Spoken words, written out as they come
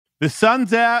The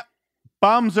sun's out,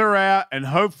 bums are out, and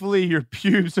hopefully your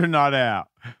pubes are not out.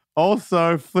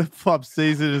 Also, flip-flop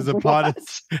season is upon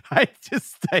us. I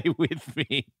just stay with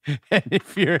me. And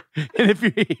if you're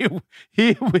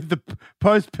here with the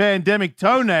post-pandemic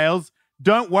toenails,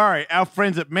 don't worry. Our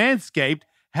friends at Manscaped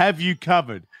have you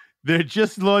covered. They're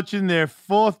just launching their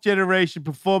 4th generation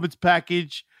performance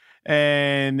package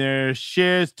and their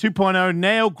Shares 2.0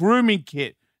 nail grooming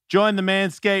kit. Join the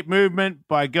Manscaped movement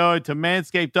by going to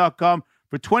manscaped.com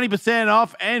for 20%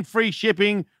 off and free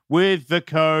shipping with the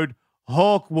code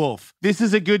HawkWolf. This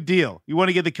is a good deal. You want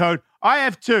to get the code? I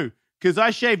have 2 because I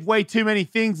shave way too many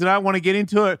things and I don't want to get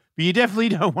into it, but you definitely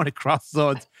don't want to cross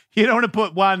swords. You don't want to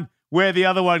put one where the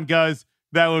other one goes.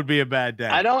 That would be a bad day.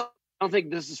 I don't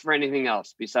think this is for anything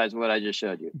else besides what I just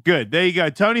showed you. Good. There you go.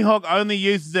 Tony Hawk only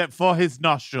uses it for his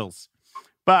nostrils.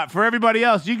 But for everybody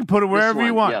else, you can put it wherever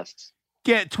you want. Yes.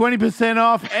 Get 20%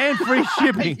 off and free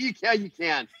shipping. You can.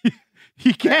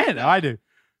 You can. I do.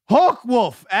 Hawk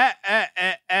Wolf at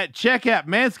checkout,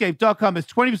 manscaped.com. There's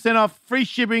 20% off, free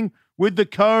shipping with the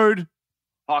code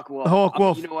Hawk Wolf. Hawk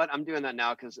Wolf. You know what? I'm doing that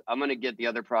now because I'm going to get the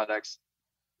other products.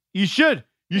 You should.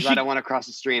 I don't want to cross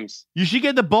the streams. You should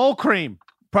get the ball cream.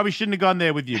 Probably shouldn't have gone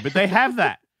there with you, but they have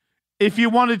that. If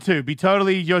you wanted to, be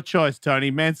totally your choice,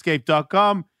 Tony.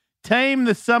 Manscaped.com. Tame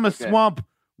the summer swamp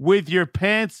with your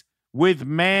pants with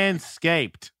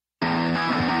Manscaped.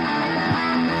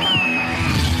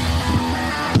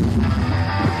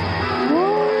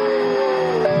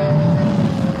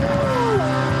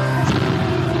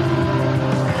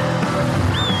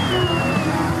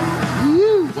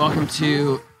 Welcome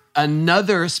to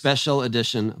another special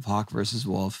edition of Hawk versus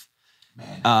Wolf.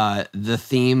 The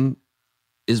theme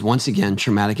is once again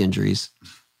traumatic injuries.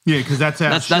 Yeah, because that's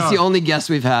that's the only guest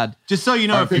we've had. Just so you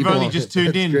know, if you've only just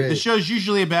tuned in, the show's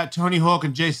usually about Tony Hawk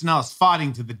and Jason Ellis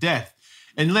fighting to the death,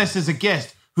 unless there's a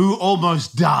guest who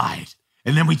almost died,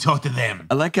 and then we talk to them.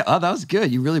 I like it. Oh, that was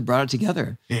good. You really brought it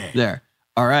together. Yeah. There.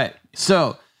 All right.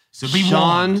 So be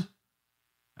Sean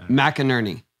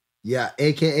McInerney. Yeah,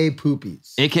 a.k.a.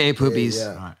 Poopies. A.k.a. Poopies.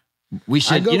 Yeah. Right. We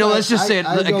should, let's just say it.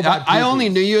 I only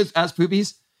knew you as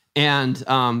Poopies, and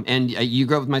you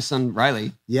grew up with my son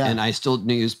Riley. Yeah. And I still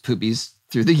knew you as Poopies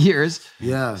through the years.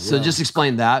 Yeah. So just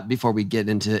explain that before we get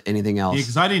into anything else. Yeah,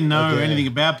 because I didn't know anything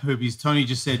about Poopies. Tony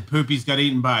just said Poopies got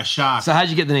eaten by a shark. So how'd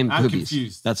you get the name I'm Poopies?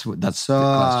 confused. That's the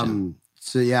question.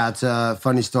 So yeah, it's a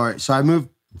funny story. So I moved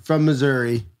from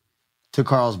Missouri to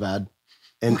Carlsbad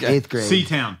in 8th grade.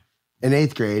 Seatown. In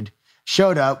 8th grade.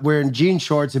 Showed up wearing jean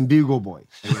shorts and Bugle Boy.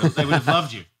 They would have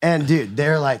loved you. And dude,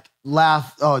 they're like,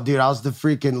 laugh. Oh, dude, I was the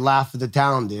freaking laugh of the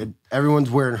town, dude. Everyone's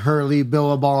wearing Hurley,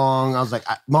 Billabong. I was like,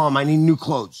 Mom, I need new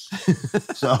clothes.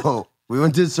 So we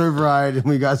went to Surf Ride and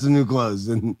we got some new clothes.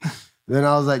 And then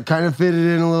I was like, kind of fitted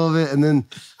in a little bit. And then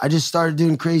I just started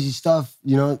doing crazy stuff,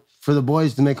 for the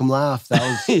boys to make them laugh. That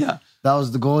was that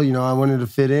was the goal. I wanted to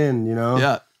fit in,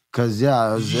 Yeah. Because, it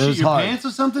was Did you shit your hard. pants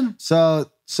or something?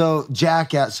 So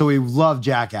Jackass, so we loved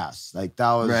Jackass. Like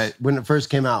that was when it first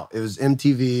came out. It was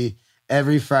MTV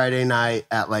every Friday night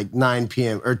at like 9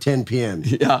 p.m. or 10 p.m.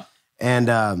 Yeah.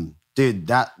 And dude,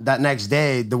 that next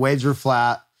day, the waves were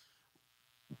flat.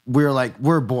 We were like,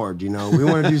 we're bored, we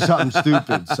want to do something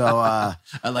stupid. So I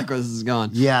like where this is going.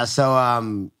 Yeah,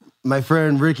 so my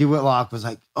friend Ricky Whitlock was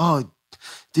like, oh,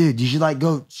 dude, you should like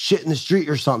go shit in the street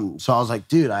or something. So I was like,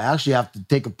 dude, I actually have to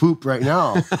take a poop right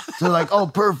now. So they're like, oh,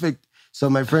 perfect. So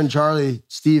my friend Charlie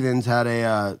Stevens had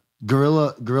a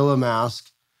gorilla mask,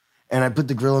 and I put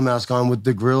the gorilla mask on with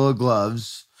the gorilla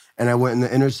gloves, and I went in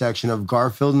the intersection of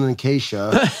Garfield and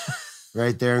Acacia,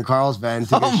 right there in Carlsbad, and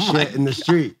took a shit in the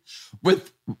street.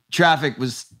 With traffic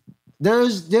was...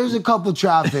 There's a couple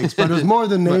traffics, but it was more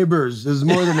the neighbors. It was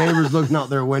more the neighbors looking out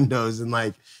their windows and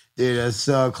like, dude, that's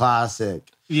so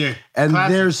classic. Yeah. And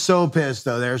classic. they're so pissed,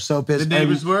 though. They're so pissed. The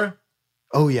neighbors were?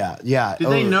 Oh, yeah. Did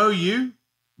they know you?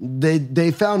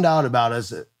 They found out about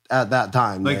us at that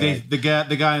time. Like the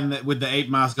guy with the ape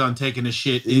mask on taking a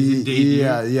shit is indeed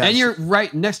yeah. And you're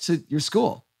right next to your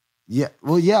school. Yeah,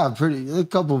 well, yeah, a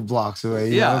couple of blocks away.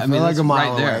 Yeah, I mean, like a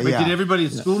mile right there. away. But yeah. did everybody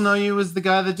at school know you was the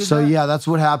guy that did that? So yeah, that's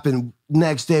what happened.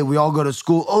 Next day, we all go to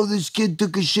school. Oh, this kid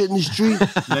took a shit in the street.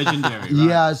 Legendary, right?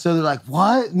 Yeah, so they're like,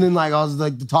 what? And then like I was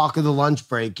like the talk of the lunch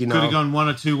break, Could have gone one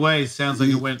or two ways. Sounds like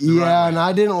it went the right way. and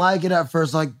I didn't like it at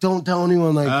first. Like, don't tell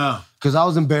anyone, like, because I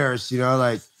was embarrassed,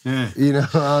 like. Yeah.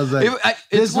 I was like,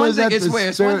 it's one thing.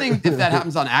 It's one thing if that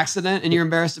happens on accident and you're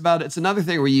embarrassed about it. It's another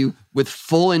thing where you, with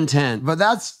full intent, but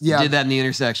that's did that in the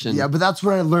intersection. Yeah, but that's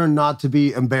where I learned not to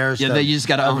be embarrassed. Yeah, you just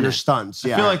got to own your it. stunts.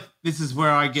 Yeah, I feel like this is where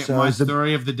I get my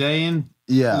story of the day in.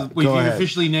 Yeah, If you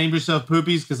officially named yourself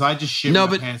Poopies, because I just shit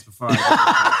my pants before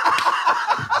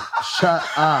I Shut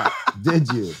up.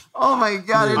 Did you? Oh my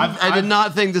God. Dude. I did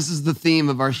not think this is the theme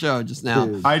of our show just now.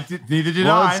 Dude. Neither did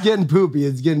Well, I. it's getting poopy.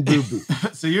 It's getting poopy.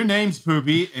 So your name's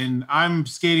Poopy, and I'm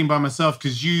skating by myself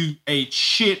because you ate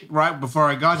shit right before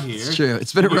I got here. It's true.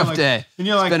 It's been a And you're rough like- day. And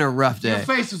you're like, It's been a rough Your day.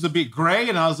 face was a bit gray,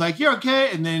 and I was like, "You're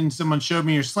okay." And then someone showed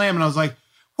me your slam, and I was like,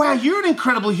 "Wow, you're an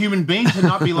incredible human being to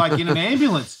not be like in an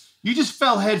ambulance. You just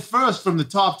fell head first from the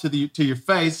top to your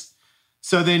face."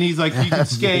 So then he's like, "You can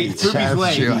skate." Poopy's That's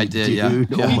late. True, I did, yeah. Dude.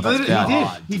 Yeah. He Oh, did.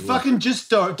 bad. He fucking just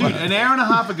dove, dude. An hour and a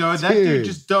half ago, that dude Dude.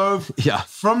 just dove Yeah.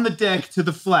 from the deck to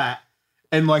the flat,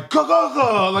 and like go go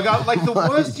go, like the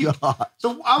worst.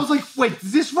 So I was like, wait,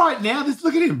 is this right now?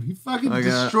 Look at him. He fucking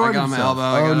destroyed I got my himself. elbow.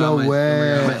 I Oh, got no my-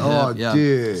 way. I got my Oh, hip, yeah.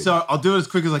 dude. So I'll do it as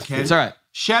quick as I can. It's all right.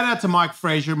 Shout out to Mike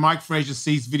Frazier. Mike Frazier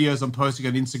sees videos I'm posting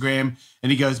on Instagram,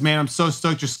 and he goes, "Man, I'm so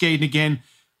stoked you're skating again.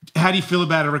 How do you feel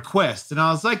about a request?" And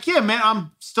I was like, "Yeah, man,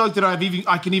 I'm stoked that I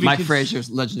can even." Mike Frazier's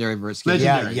legendary verse skater.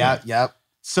 Legendary. Yep.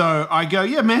 So I go,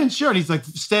 "Yeah, man, sure." And he's like,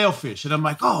 "Stalefish," and I'm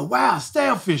like, "Oh wow,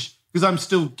 stalefish," because I'm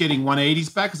still getting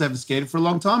 180s back because I haven't skated for a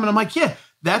long time, and I'm like, "Yeah,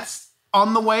 that's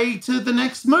on the way to the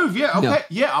next move. Yeah, okay,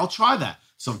 yeah, I'll try that."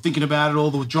 So I'm thinking about it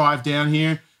all the drive down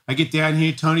here. I get down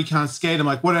here, Tony can't skate. I'm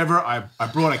like, whatever. I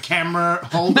brought a camera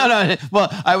holder. No. Well,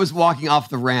 I was walking off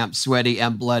the ramp, sweaty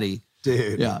and bloody.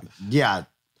 Dude. Yeah.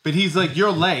 But he's like,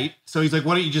 "You're late." So he's like,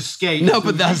 "Why don't you just skate?" No, So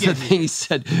but that's you the get me. thing he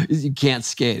said, is you can't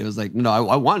skate. It was like, no,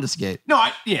 I wanted to skate. No,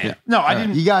 I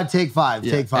didn't. You got to take five.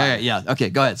 Yeah. Take five. All right, yeah. Okay,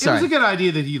 go ahead. It was Sorry. a good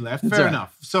idea that he left. Fair all right.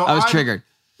 enough. So I was triggered.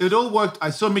 It all worked. I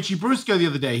saw Mitchie Brusco the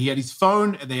other day. He had his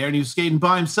phone there and he was skating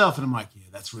by himself. And I'm like, yeah,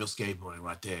 that's real skateboarding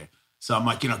right there. So I'm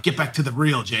like, get back to the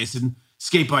real, Jason.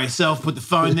 Skate by yourself, put the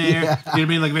phone there. You know what I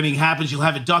mean? Like if anything happens, you'll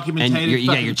have it documented. And you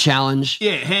got your challenge.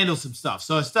 Yeah, handle some stuff.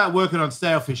 So I start working on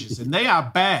Stalefishes, and they are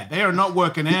bad. They are not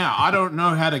working out. I don't know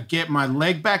how to get my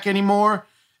leg back anymore.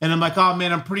 And I'm like, oh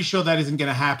man, I'm pretty sure that isn't going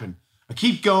to happen. I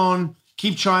keep going,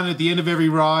 keep trying at the end of every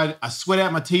ride. I sweat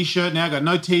out my t-shirt. Now I got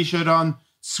no t-shirt on,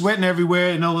 sweating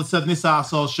everywhere, and all of a sudden this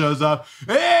asshole shows up.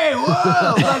 Hey,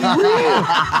 whoa, bloody real.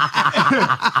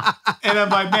 And I'm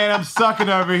like, man, I'm sucking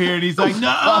over here. And he's like, no,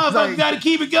 I got to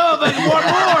keep it going. Like, one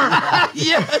more.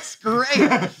 Yeah, that's great.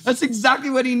 That's exactly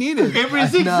what he needed. It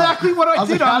was exactly what I was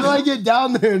did. like, how do I get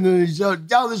down there? And then he showed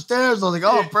down the stairs. I was like,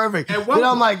 oh, perfect. At one Then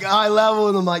I'm like eye level,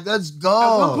 and I'm like, let's go.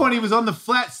 At one point, he was on the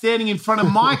flat standing in front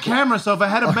of my camera, so if I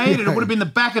had made it, it would have been the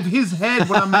back of his head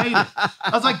when I made it. I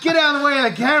was like, get out of the way of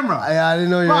the camera. I didn't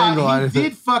know your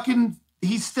angle.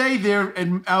 He stayed there,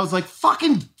 and I was like,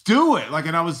 fucking do it. Like,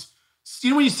 and I was,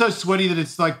 when you're so sweaty that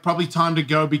it's like probably time to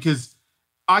go because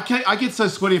I get so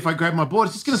sweaty if I grab my board,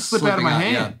 it's just going to slip out of my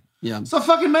hand. Yeah. So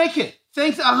fucking make it.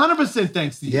 Thanks, 100%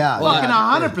 thanks to you. Yeah. Fucking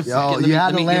Yeah. 100%. Yo, Let you had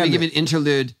to me land give it.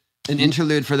 an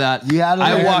interlude for that. You had to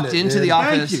I land walked it, into dude. the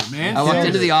office. Thank you, man. I walked Thank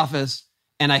into you. the office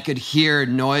and I could hear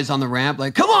noise on the ramp,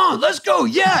 like, come on, let's go.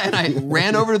 Yeah. And I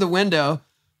ran over to the window,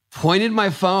 pointed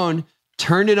my phone,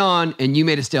 turned it on, and you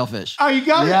made a stale fish. Oh, you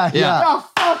got it? Yeah. Oh,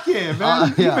 fuck yeah,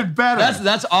 man. Yeah. Even better.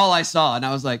 That's all I saw. And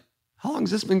I was like, how long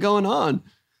has this been going on?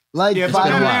 Like Yeah, it's been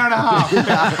an hour and a half.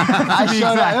 I To be showed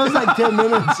up. exact. It was like 10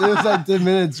 minutes. It was like 10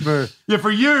 minutes for. Yeah,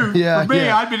 for you, Yeah, for me,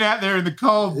 yeah. I'd been out there in the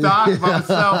cold, dark by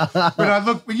myself. When I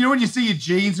look, when you see your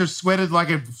jeans are sweated like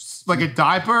a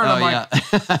diaper, and Oh, I'm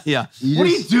like, yeah. Yeah. what are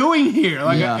you doing here?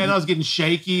 Like, Yeah. and I was getting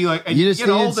shaky. Like, and You just get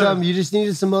needed older. some. You just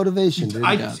needed some motivation, dude.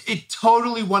 It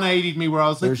totally 180'd me where I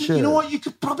was like, For you know sure. what? You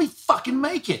could probably fucking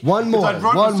make it. One 'Cause more, I'd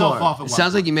wrote one myself more. off at one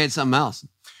Sounds like point. you made something else.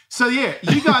 So yeah,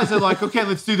 you guys are like, okay,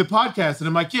 let's do the podcast, and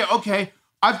I'm like, yeah, okay.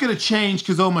 I've got to change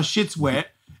because all my shit's wet,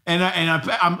 and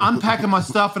I'm unpacking my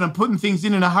stuff and I'm putting things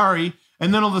in a hurry,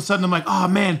 and then all of a sudden I'm like, oh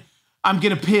man, I'm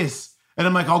gonna piss, and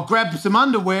I'm like, I'll grab some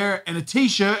underwear and a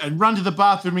t-shirt and run to the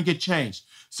bathroom and get changed.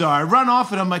 So I run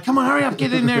off and I'm like, come on, hurry up,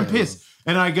 get in there and piss.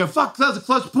 And I go, fuck, that was a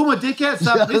close. Pull my dick out,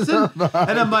 stop pissing.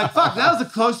 And I'm like, fuck, that was a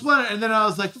close one. And then I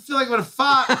was like, I feel like I'm gonna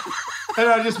fart, and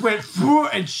I just went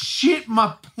and shit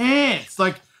my pants.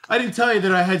 Like, I didn't tell you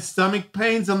that I had stomach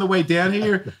pains on the way down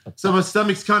here, so my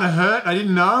stomach's kind of hurt. I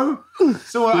didn't know,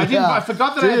 so I didn't. I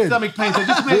forgot that I had Dude. stomach pains. I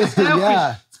just made a stale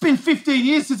Yeah. fish. It's been 15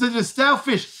 years since I did a stale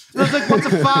fish. And I was like, "What's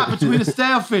a fart between a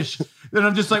stale fish?" Then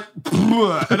I'm just like,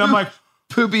 and I'm like,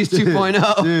 Poopies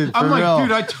 2.0. Dude, I'm for like, real.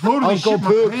 dude, I totally Uncle shit my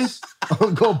Poops. pants.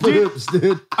 Uncle Poops,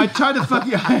 dude. I tried to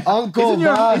fucking Uncle isn't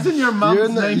Bob. your mom's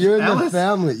name You're in the Ellis?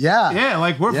 family. Yeah. Yeah,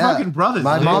 like we're Yeah. fucking brothers.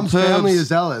 My Like, mom's Poops. family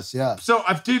is Ellis. Yeah. So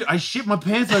I shit my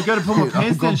pants. I go to put my Dude,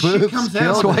 pants Uncle down. Shit Poops comes killed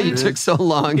out. That's why it, you dude. took so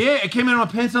long. Yeah, it came out of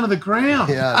my pants onto the ground.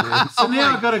 Yeah, dude. So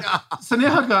now I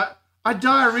got I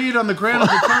diarrheaed on the ground of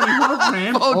the Tony Hawk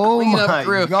ramp. Oh, clean my up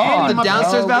crew. God. The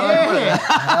downstairs bathroom. Yeah.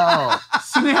 Hell.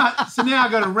 So now I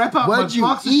got to wrap up What'd my you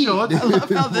boxer eat? shorts. I love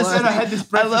how this And I had this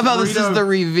I love how this is breakfast the burrito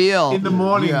reveal. in the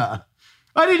morning. Yeah.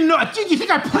 I didn't know. Dude, you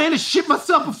think I planned to shit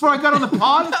myself before I got on the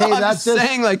pod? Hey, I'm that's just just-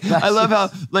 saying, like, I love how,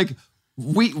 like,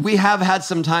 we have had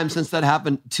some time since that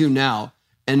happened to now,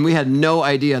 and we had no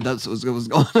idea that's what was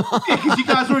going on. Yeah, because you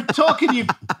guys were talking.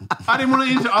 I didn't want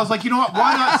to enter. I was like, you know what?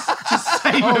 Why not just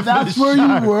save it Oh, for that's the where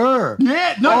show? you were.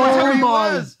 Yeah, no, Oh that's where he my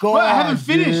was. God, Well, I haven't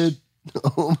finished. dude.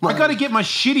 Oh my I got to get my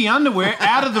shitty underwear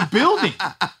out of the building.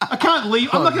 I can't leave.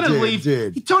 I'm not going to dude, leave.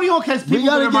 dude. Tony Hawk has We people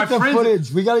that gotta are my get the friends.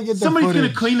 footage. We gotta get the Somebody's going to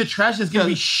footage. clean the trash. There's going to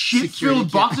be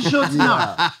shit-filled boxer shorts.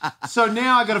 No. So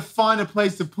now I got to find a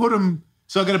place to put them.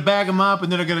 So I got to bag them up,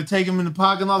 and then I got to take them in the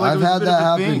parking lot. Like I've it was a had bit that of a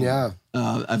happen. thing. Yeah.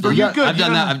 I've You're done, good. I've You done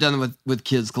don't that. have- I've done it with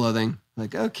kids' clothing.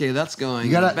 Like, okay, that's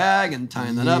going in a bag and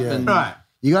tying that up. Yeah. And Right.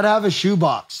 You gotta have a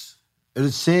shoebox.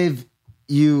 It'll save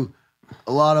you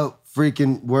a lot of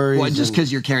freaking worries. well, just and-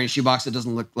 because you're carrying a shoebox, it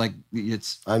doesn't look like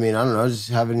it's. I mean, I don't know. Just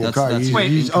have it in your That's- car. that's You,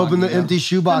 Wait, you just open the incognito. empty How many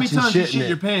shoebox and times you shit in shit it.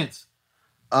 your pants?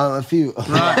 A few.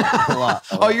 Right. A lot.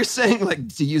 Oh, you're saying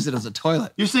like to use it as a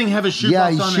toilet? You're saying have a shoebox Yeah,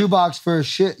 you on it? shoebox for a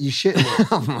shit. You shit in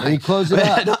it. And you close it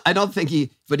But up. I don't think he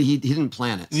didn't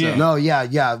plan it. So. Yeah. No,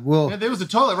 yeah. Well, Yeah, there was a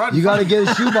toilet right in you front got to of me.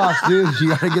 get a shoebox, dude. You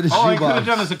got to get a All I could have shoebox.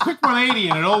 done is a quick 180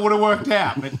 and it all would have worked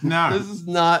out. But no. This is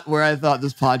not where I thought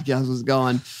this podcast was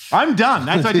going. I'm done.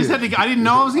 That's I just had to. I didn't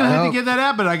know I was gonna have to hope- get that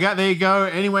out, but I got. There you go.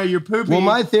 Anyway, you're poopy. Well,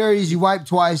 my theory is you wipe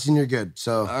twice and you're good.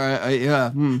 So, All right,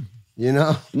 yeah. you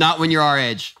know? Not when you're our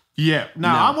age. Yeah. No,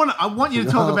 No. I want you to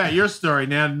talk No. about your story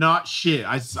now, not shit.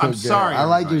 I'm Okay. sorry. I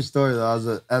like everybody. your story, though. That was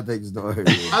an epic story.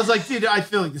 I was like, dude, I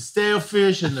feel like the stale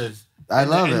fish and the. I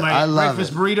love and it. my I love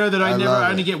breakfast it. burrito that I love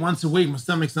only it. get once a week. My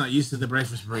stomach's not used to the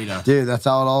breakfast burrito. Dude, that's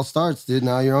how it all starts, dude.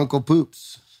 Now you're Uncle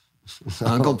Poops.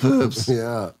 Uncle Poops.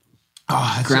 Yeah.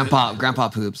 Oh, that's Grandpa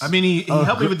Poops. I mean, he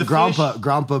helped me with the grandpa, fish.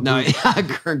 Grandpa no,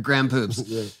 Poops. Grand Poops.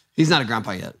 Yeah. He's not a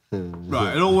grandpa yet.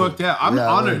 Right, it all worked out. I'm Yeah, it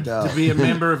honored worked out. to be a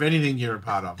member of anything you're a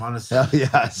part of. Honestly, Hell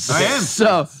yes. I am.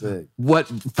 So Sick.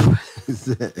 what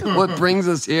Sick. what brings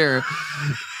us here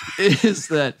is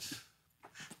that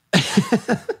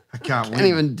I can't win. can't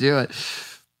even do it.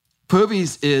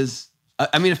 Poopies is,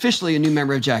 I mean, officially a new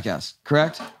member of Jackass,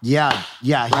 correct? Yeah.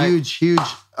 Right. Huge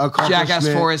accomplishment. Jackass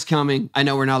 4 is coming. I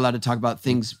know we're not allowed to talk about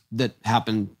things that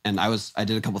happened, and I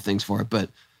did a couple things for it, but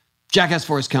Jackass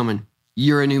 4 is coming.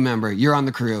 You're a new member. You're on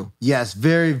the crew. Yes,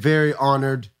 very, very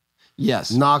honored. Yes.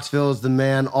 Knoxville is the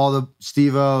man. All the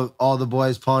Steve-O, all the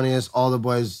boys, Pontius, all the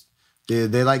boys,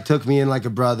 dude, they like took me in like a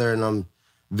brother, and I'm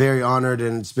very honored.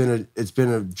 And it's been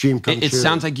a dream come It true.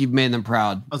 sounds like you've made them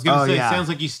proud. I was gonna Oh, say, yeah. it sounds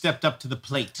like you stepped up to the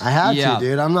plate. I had Yeah. to,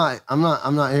 dude. I'm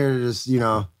not here to just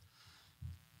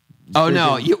Oh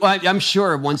no, I'm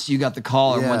sure once you got the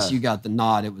call or Yeah. once you got the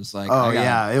nod, it was like, Oh I gotta-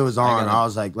 yeah, it was on. gotta- I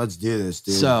was like, let's do this,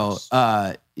 dude. So,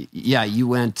 yeah, you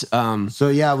went. So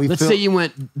yeah, we Let's say you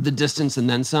went the distance and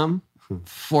then some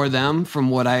for them, from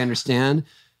what I understand.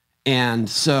 And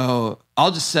so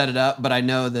I'll just set it up, but I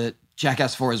know that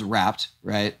Jackass 4 is wrapped,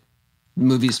 right?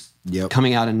 Movie's Yep.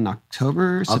 coming out in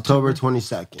October, October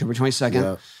 22nd. October 22nd.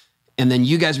 Yep. And then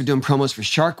you guys were doing promos for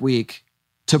Shark Week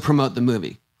to promote the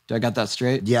movie. Do I got that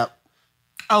straight? Yep.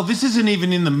 Oh, this isn't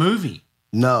even in the movie.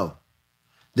 No.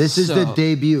 This is the So-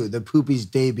 debut, the Poopies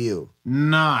debut.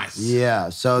 Nice. Yeah.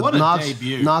 So What a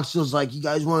debut. Knoxville's like, you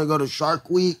guys want to go to Shark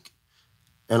Week?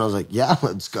 And I was like, yeah,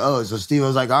 let's go. So Steve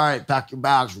was like, all right, pack your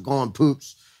bags. We're going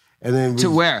Poops. And then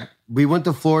To where? we went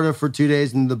to Florida for 2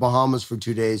 days and the Bahamas for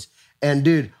 2 days. And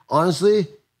dude, honestly,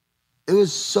 it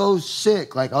was so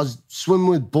sick. Like I was swimming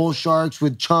with bull sharks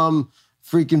with chum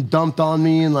freaking dumped on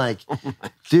me and like,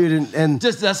 dude, and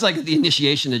Just that's like the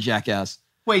initiation to Jackass.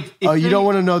 Wait. oh, you don't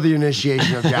want to know the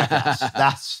initiation of Jackass.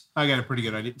 That's I got a pretty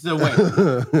good idea. So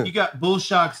wait, you got bull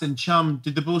sharks and chum.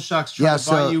 Did the bull sharks try Yeah, to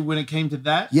bite so- you when it came to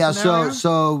that? yeah. scenario?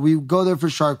 So we go there for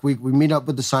Shark Week. We meet up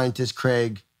with the scientist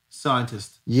Craig.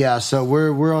 Scientist. Yeah, so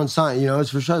we're on science. You know, it's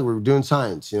for sure. We're doing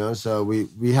science. You know, so we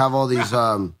have all these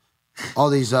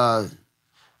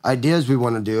ideas we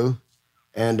want to do,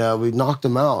 and we knocked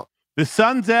them out. The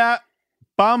sun's out,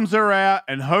 bums are out,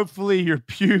 and hopefully your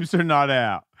pubes are not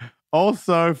out.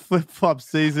 Also, flip-flop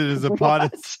season is upon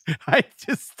us. Hey,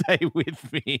 just stay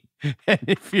with me. And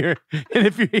if you're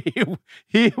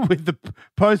here with the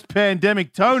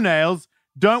post-pandemic toenails,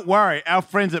 don't worry. Our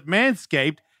friends at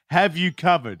Manscaped have you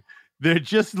covered. They're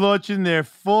just launching their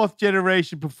 4th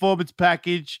generation performance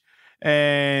package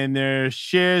and their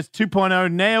Shares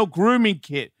 2.0 nail grooming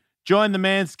kit. Join the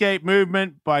Manscaped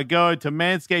movement by going to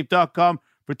manscaped.com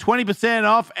for 20%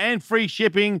 off and free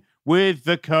shipping with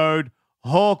the code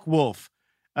HawkWolf.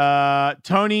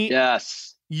 Tony,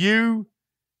 Yes. you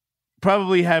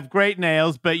probably have great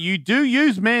nails, but you do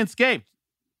use Manscaped.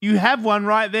 You have one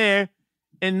right there,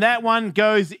 and that one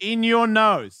goes in your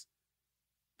nose.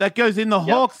 That goes in the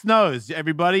hawk's nose,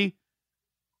 everybody.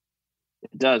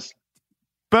 It does.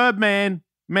 Birdman,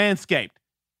 Manscaped.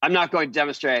 I'm not going to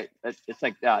demonstrate. It's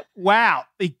like that. Wow.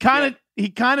 He kind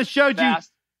of showed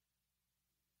Fast.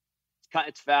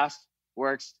 It's fast.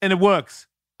 Works. you, and it works.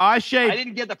 I I shaved.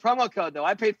 didn't get the promo code though.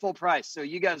 I paid full price, so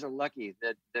you guys are lucky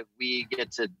that we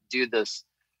get to do this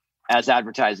as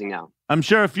advertising now. I'm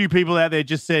sure a few people out there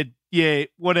just said, yeah,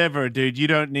 whatever, dude. You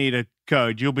don't need a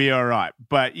code. You'll be all right.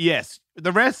 But yes,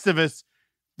 the rest of us,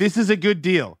 this is a good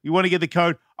deal. You want to get the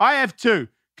code? I have two,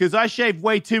 because I shave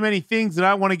way too many things and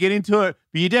I don't want to get into it.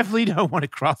 But you definitely don't want to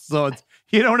cross swords.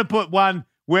 You don't want to put one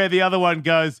where the other one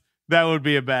goes. That would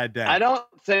be a bad day. I don't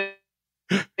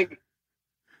think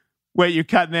Wait, you're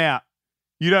cutting out.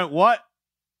 You don't what?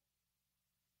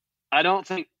 I don't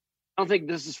think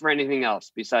this is for anything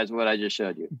else besides what I just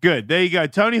showed you. Good. There you go.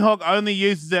 Tony Hawk only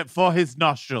uses it for his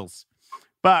nostrils.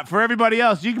 But for everybody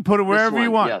else, you can put it wherever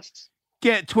you want. Yes.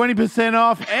 Get 20%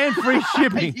 off and free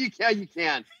shipping. you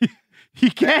can.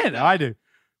 You can. I do.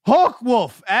 Hawk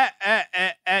Wolf at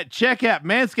checkout,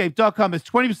 manscaped.com. There's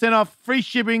 20% off, free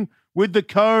shipping with the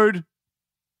code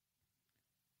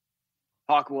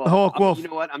Hawk Wolf. Hawk Wolf. You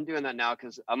know what? I'm doing that now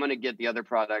because I'm going to get the other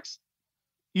products.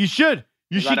 You should.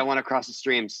 I don't want to cross the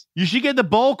streams. You should get the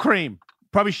ball cream.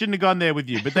 Probably shouldn't have gone there with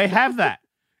you, but they have that.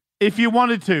 If you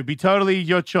wanted to, be totally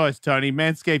your choice, Tony.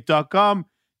 Manscaped.com.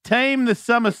 Tame the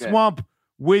summer swamp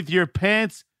with your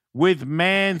pants with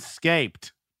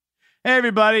Manscaped. Hey,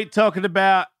 everybody, talking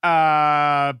about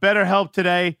BetterHelp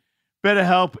today.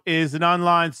 BetterHelp is an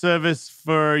online service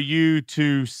for you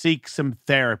to seek some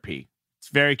therapy. It's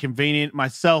very convenient.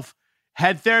 Myself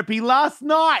had therapy last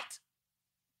night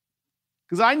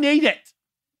because I need it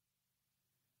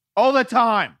all the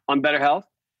time. On BetterHelp?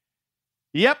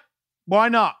 Yep. Why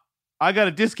not? I got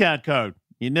a discount code.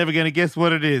 You're never going to guess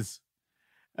what it is.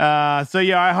 So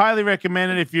yeah, I highly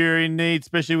recommend it if you're in need,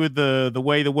 especially with the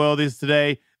way the world is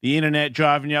today. The internet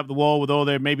driving you up the wall with all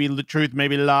their maybe truth,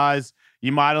 maybe lies.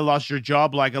 You might have lost your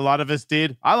job like a lot of us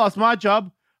did. I lost my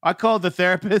job. I called the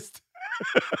therapist.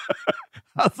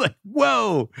 I was like,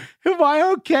 whoa, am I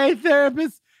okay,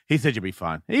 therapist? He said, you'll be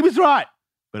fine. He was right,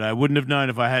 but I wouldn't have known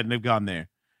if I hadn't have gone there.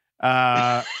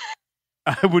 I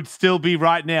would still be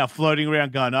right now floating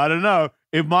around going, I don't know.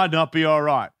 It might not be all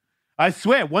right. I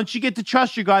swear, once you get to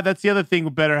trust your guy, that's the other thing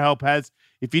BetterHelp has.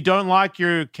 If you don't like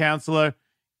your counselor,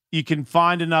 you can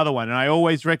find another one. And I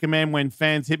always recommend when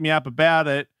fans hit me up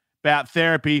about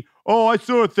therapy, oh, I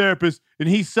saw a therapist and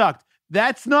he sucked.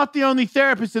 That's not the only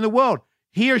therapist in the world.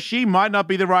 He or she might not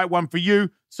be the right one for you.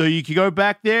 So you can go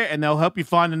back there and they'll help you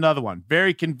find another one.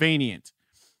 Very convenient.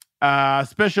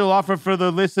 Special offer for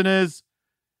the listeners,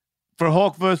 for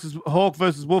Hawk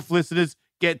versus Wolf listeners,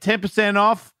 get 10%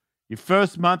 off your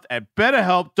first month at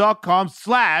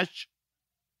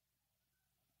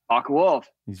Hawk Wolf.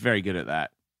 He's very good at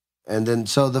that. And then,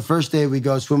 so the first day we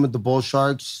go swim with the bull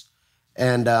sharks,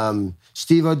 and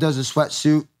Steve-O does a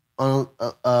sweatsuit on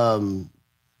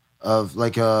of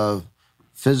like a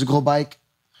physical bike.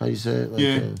 How do you say it? Like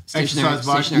Exercise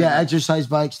bike. Exercise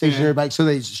bike, stationary bike. So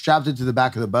they strapped it to the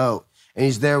back of the boat, and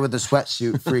he's there with a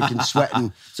sweatsuit, freaking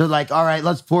sweating. So like, all right,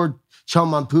 let's pour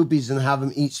chum on Poopies and have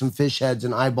him eat some fish heads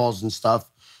and eyeballs and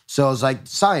stuff. So it's like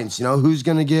science, who's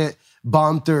gonna get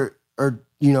bombed or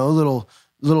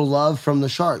little love from the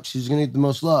sharks? Who's gonna get the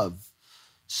most love?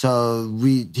 So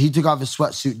he took off his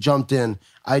sweatsuit, jumped in.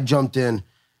 I jumped in,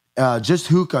 just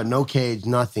hookah, no cage,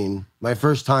 nothing. My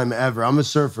first time ever. I'm a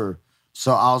surfer,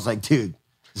 so I was like, dude,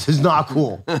 this is not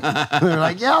cool. They're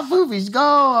like, yeah, Poopies, go.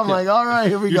 I'm like, all right,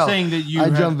 here we go. You're saying that you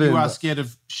are scared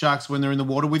of sharks when they're in the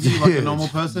water with you, like a normal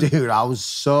person? Dude, I was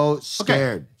so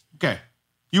scared. Okay.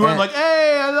 You weren't like,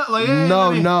 hey,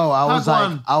 no. I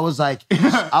was like,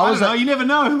 you never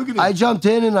know. Look at this. I jumped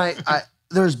in and I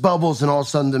there's bubbles and all of a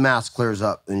sudden the mask clears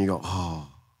up and you go, oh,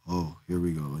 here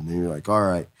we go. And then you're like, all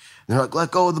right. And they're like,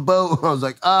 let go of the boat. I was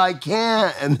like, I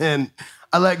can't. And then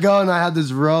I let go and I had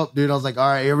this rope, dude. I was like, all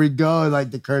right, here we go. And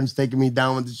like the current's taking me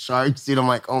down with the sharks, dude. I'm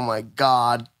like, oh my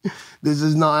God, this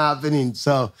is not happening.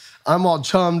 So I'm all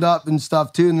chummed up and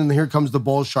stuff too. And then here comes the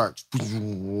bull sharks.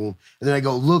 And then I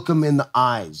go, look them in the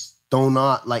eyes. Do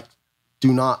not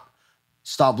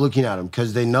stop looking at them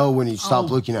because they know when you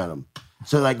stop looking at them.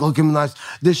 So like, look him in the eyes.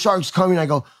 The shark's coming. I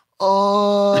go,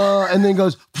 oh, and then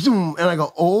goes, and I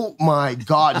go, oh my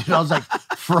God. Dude, I was like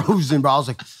frozen, bro. I was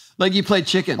like you played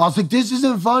chicken. I was like, this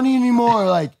isn't funny anymore.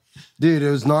 Like, dude, it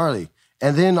was gnarly.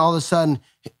 And then all of a sudden,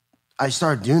 I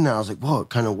started doing that. I was like, whoa, it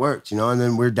kind of worked, you know? And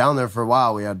then we were down there for a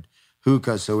while. We had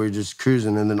hookah, so we were just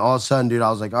cruising. And then all of a sudden, dude, I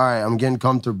was like, all right, I'm getting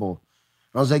comfortable.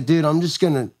 I was like, dude, I'm just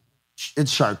gonna,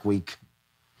 it's Shark Week.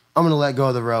 I'm gonna let go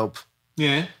of the rope.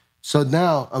 Yeah. So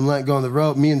now I'm letting go of the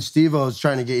rope. Me and Steve-O was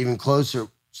trying to get even closer.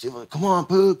 Steve-O like, come on,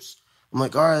 Poops. I'm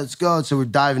like, all right, let's go. So we're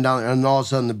diving down there, and all of a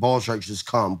sudden the bull sharks just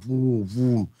come. Boom,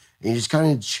 boom. And you just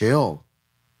kind of chill.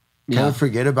 Kind of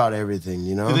forget about everything,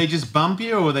 you know? Do they just bump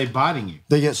you or were they biting you?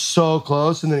 They get so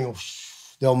close and then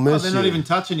they'll miss they're you. not even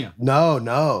touching you.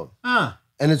 No. Huh.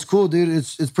 And it's cool, dude.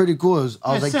 It's pretty cool.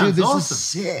 I was like, dude, this awesome. is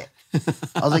sick.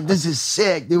 I was like, this is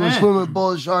sick. Dude, we're swimming with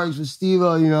bull sharks with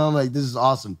Steve-O, you know? I'm like, this is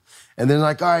awesome. And then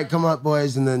like, all right, come up,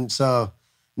 boys. And then so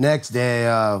next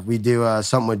day, we do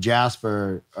something with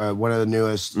Jasper, one of the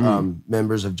newest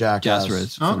members of Jackass. Jasper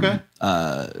is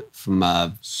from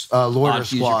Loiter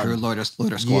Squad. Loiter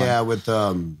Squad. Yeah, with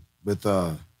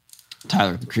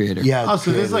Tyler, the creator. Yeah. Oh,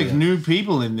 so there's like new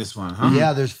people in this one, huh?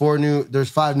 Yeah, there's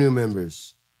 5 new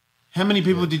members. How many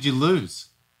people did you lose?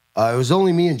 It was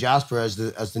only me and Jasper as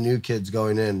the new kids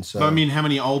going in. So But I mean, how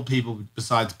many old people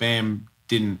besides Bam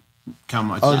didn't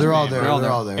come? Oh, they're all there. They're They're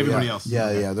all all there. Everybody yeah. else.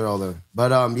 Yeah, they're all there.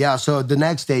 But yeah, so the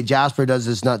next day, Jasper does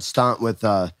this nut stunt with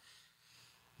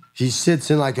he sits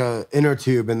in like a inner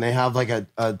tube, and they have like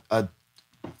a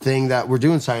thing that we're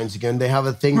doing science again. They have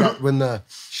a thing that when the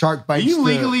shark Are bites. you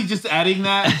legally just adding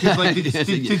that? 'Cause, like,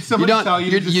 did somebody tell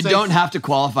you? You don't have to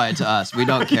qualify it to us. We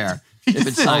don't care. If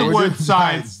it's said the science. word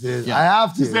science. Dude. Yeah. I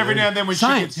have to. Just every now and then we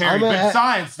Science. shit gets hairy, but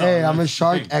science. Though, Hey, I'm a that's the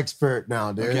shark thing. expert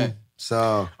now, dude. Okay.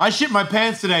 So I shit my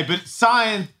pants today, but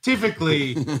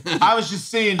scientifically, I was just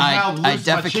seeing how loose I my cheeks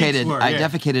defecated. were. I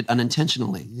defecated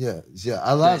unintentionally. yeah,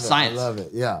 I love it. Science. I love it.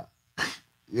 Yeah.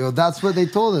 You know, that's what they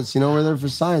told us. You know, we're there for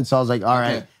science. So I was like, all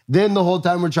right. Then the whole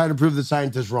time we're trying to prove the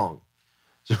scientist wrong.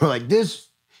 So we're like, this,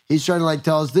 he's trying to like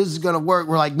tell us this is gonna work.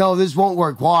 We're like, no, this won't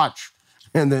work. Watch.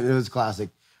 And then it was classic.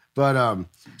 But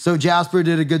so Jasper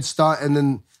did a good stunt, and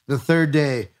then the third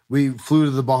day we flew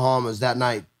to the Bahamas that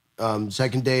night.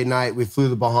 Second day night, we flew to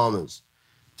the Bahamas.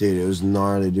 Dude, it was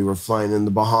gnarly, dude. We're flying in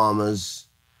the Bahamas.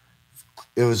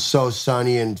 It was so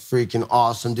sunny and freaking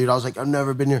awesome, dude. I was like, I've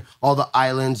never been here. All the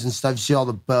islands and stuff. You see all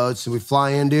the boats, and we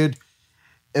fly in, dude.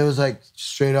 It was like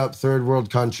straight up third world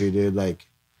country, dude. Like,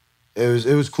 it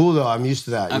was cool though. I'm used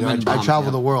to that. You know, I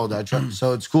travel the world.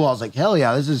 So it's cool. I was like, hell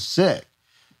yeah, this is sick.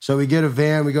 So we get a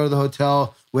van, we go to the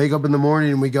hotel, wake up in the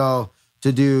morning, and we go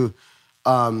to do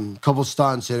a couple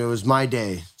stunts, and it was my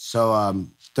day. So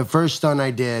the first stunt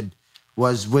I did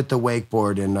was with the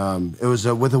wakeboard, and it was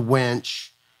with a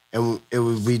winch, and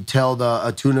we'd tailed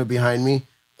a tuna behind me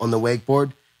on the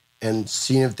wakeboard and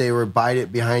seeing if they would bite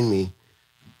it behind me.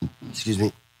 Excuse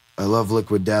me. I love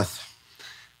Liquid Death,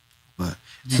 but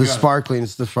it's the sparkling.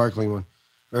 It's the sparkling one,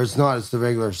 or it's not. It's the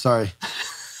regular. Sorry.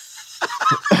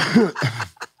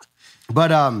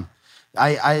 But I'm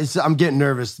getting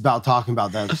nervous about talking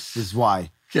about that. This is why.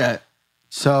 Okay.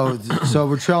 So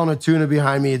we're trailing a tuna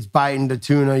behind me. It's biting the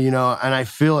tuna, you know, and I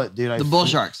feel it, dude. The bull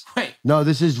sharks. Wait, No,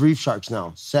 this is reef sharks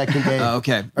now. Second day.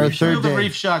 Okay. Or Reef feel third the day.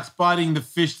 reef sharks biting the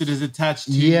fish that is attached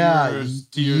to Yeah,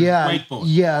 your yeah, wakeboard.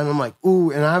 yeah. And I'm like,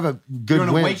 ooh, and I have a good You're on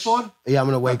a winch. wakeboard? Yeah, I'm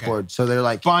on a wakeboard. So they're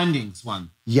like, Bindings one.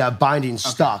 yeah, binding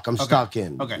stuck. I'm stuck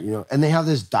in. Okay. You know, and they have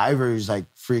this diver who's like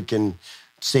freaking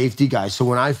safety guy. So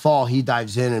when I fall, he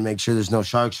dives in and makes sure there's no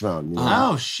sharks around. You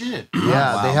know? Oh shit.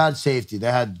 Yeah, wow. they had safety.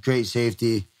 They had great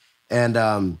safety.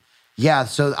 And yeah,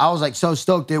 so I was like so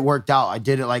stoked it worked out. I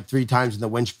did it like 3 times and the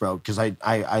winch broke because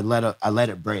I let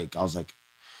it break. I was like,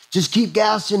 just keep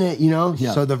gassing it, you know?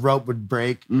 Yeah. So the rope would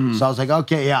break. So I was like,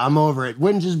 okay, yeah, I'm over it.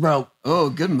 Winch is broke. Oh,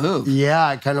 good move. Yeah,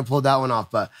 I kind of pulled that one off,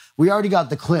 but we already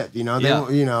got the clip, you know? Yeah.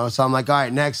 You know, so I'm like, all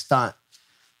right, next stunt.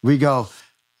 We go,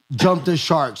 jump the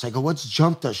sharks. I go, what's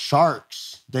jump the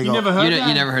sharks? They You go, never heard that?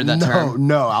 You never heard that term?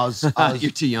 No, I was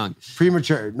You're too young.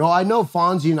 premature. No, I know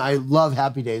Fonzie and I love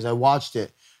Happy Days. I watched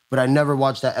it, but I never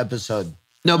watched that episode.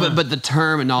 No, but the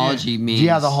terminology means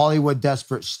Yeah, the Hollywood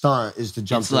desperate stunt is to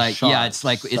jump it's the like shark. yeah, it's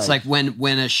like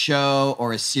when a show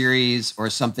or a series or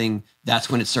something, that's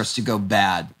when it starts to go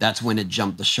bad. That's when it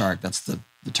jumped the shark. That's the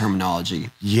terminology.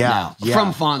 Yeah, now. yeah.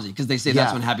 From Fonzie, because they say that's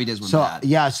Yeah. when Happy Days went So bad.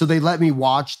 yeah, so they let me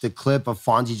watch the clip of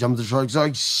Fonzie jump the shark. It's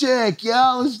like sick,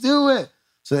 yeah, let's do it.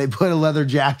 So they put a leather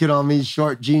jacket on me,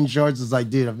 jean shorts. It's like,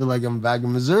 dude, I feel like I'm back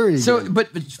in Missouri. So, again.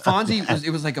 but Fonzie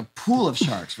was like a pool of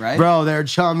sharks, right? Bro, they're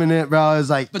chumming it, bro. It was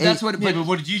like, But that's what. Yeah, But, but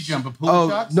what did you jump? A pool of oh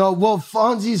sharks? no, well,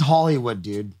 Fonzie's Hollywood,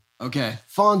 dude. okay.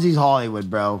 Fonzie's Hollywood,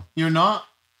 bro. You're not?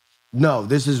 No,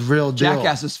 this is real deal.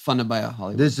 Jackass is funded by a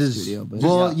Hollywood This is studio. But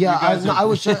well, yeah. You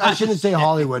guys are- I shouldn't say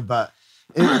Hollywood, but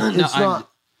it's I'm- not.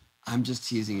 I'm just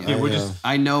teasing you. Yeah, we're just.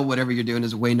 I know whatever you're doing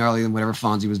is way gnarlier than whatever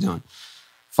Fonzie was doing.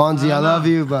 Fonzie, I love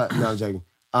you, but no, I'm joking.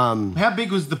 How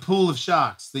big was the pool of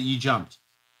sharks that you jumped?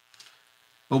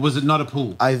 Or was it not a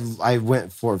pool? I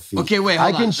went 4 feet. Okay, wait,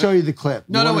 hold I can on. show you the clip.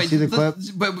 No, Wait. See the clip?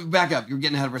 But back up. You're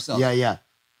getting ahead of ourselves. Yeah.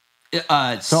 So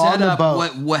on set the up.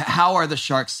 boat- How are the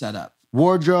sharks set up?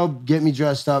 Wardrobe, get me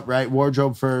dressed up, right?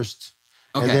 Wardrobe first,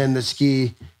 Okay. and then the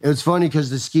ski. It was funny because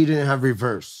the ski didn't have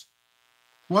reverse.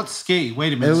 What ski?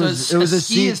 Wait a minute. So it was a a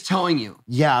ski seat- is towing you.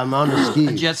 Yeah, I'm on a ski.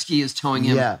 A jet ski is towing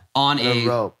him Yeah, on on a a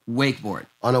rope. wakeboard.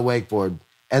 On a wakeboard.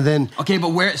 And then, Okay, but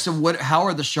where? So what? How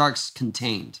are the sharks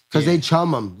contained? because they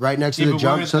chum them right next to the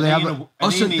jump. So they have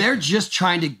a, So they're just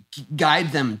trying to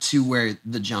guide them to where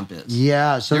the jump is.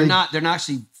 yeah. So They're not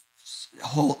actually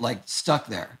stuck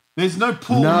there. There's no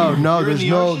pool. No, You're in there's the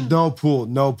no ocean?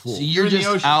 pool. So you're in the just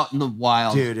ocean. out in the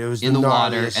wild, Dude, it was in the the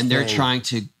water, gnarliest and they're thing.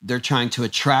 trying to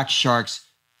attract sharks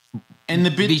And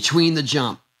the bit between the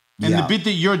jump. and Yeah. the bit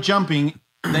that you're jumping,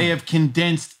 they have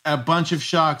condensed a bunch of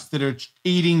sharks that are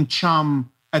eating chum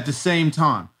at the same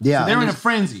time. Yeah. So they're And in a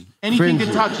frenzy. Anything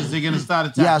that Frenzy. touches, they're going to start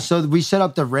attacking. Yeah, so we set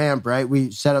up the ramp, right? We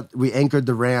anchored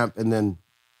the ramp, and then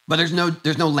But there's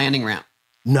no landing ramp.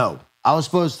 no, I was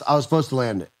supposed to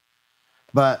land it,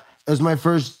 but it was my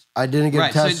first. I didn't get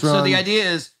Right. a test So run. the idea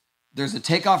is there's a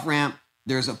takeoff ramp.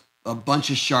 There's a bunch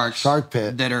of sharks Shark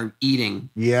pit. that are eating,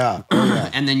 Yeah, oh, yeah,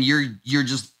 and then you're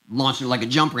just launching like a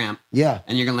jump ramp, yeah,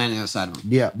 and you're gonna land on the other side of them.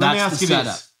 yeah. Let me That's ask the you setup.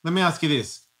 this. Let me ask you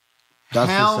this. That's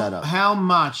the setup. How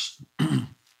much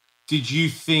did you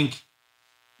think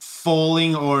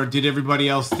falling, or did everybody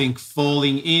else think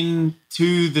falling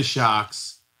into the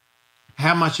sharks?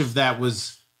 How much of that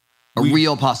was A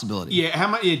real possibility. Yeah, how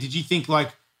much? Yeah, did you think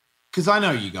because I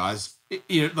know you guys,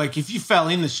 like if you fell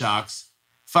in the sharks,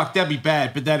 fuck, that'd be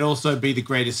bad, but that'd also be the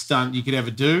greatest stunt you could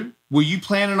ever do. Were you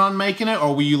planning on making it,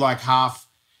 or were you like half?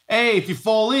 Hey, if you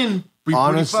fall in, be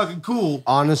pretty fucking cool.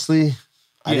 Honestly,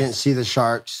 I Yes. didn't see the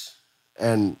sharks,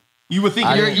 and You were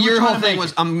thinking Your, you were your trying whole to thing make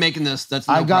was, it. I'm making this. That's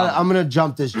no I got it. problem. I'm gonna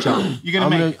jump this jump. You're gonna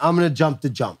make it. I'm gonna jump the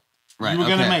jump. Right. You were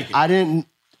gonna okay. make it. I didn't.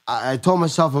 I told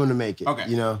myself I'm gonna make it. Okay.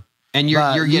 You know. And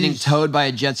But you're getting he's- towed by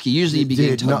a jet ski. Usually you'd be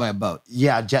getting Dude, towed no. by a boat.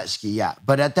 Yeah, jet ski. Yeah,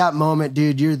 but at that moment,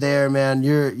 dude, you're there, man.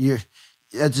 You're.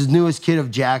 That's the newest kid of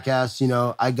Jackass. You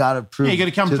know, I gotta prove you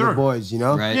gotta come to through. the boys. You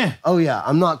know. Right. Yeah. Oh yeah,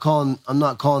 I'm not calling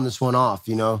this one off.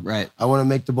 You know. Right. I want to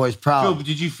make the boys proud. Phil,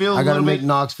 did you feel? I a gotta little make bit,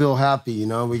 Knoxville happy. You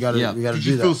know, we gotta Yeah. do Did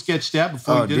you feel that. sketched out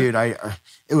before Oh, you did dude, it?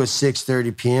 it was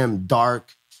 6:30 p.m.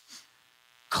 Dark,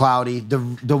 cloudy.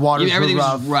 The waters were Everything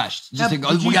rough. was rushed. Just Yeah, think,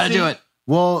 did we you got to see- do it.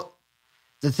 Well,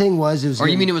 the thing was, it was. Or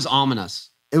you getting- mean it was ominous?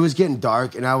 it was getting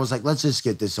dark, and I was like, let's just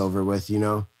get this over with, you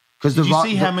know? Because Did you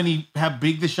see how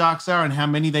big the sharks are and how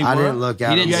many they were? I didn't look at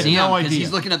He them. didn't had see no him because idea.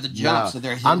 he's looking at the jump, No. so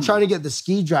they're I'm hidden. trying to get the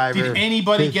ski driver. Did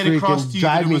anybody to get across freaking to you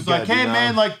drive that me was like, good, hey you know?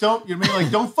 man, like don't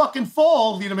don't fucking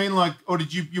fall, you know what I mean? Like, or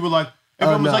did you were like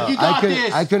everyone was like, you got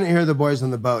this. I couldn't hear the boys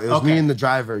on the boat. It was me Okay. and the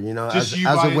driver, you know. Just As you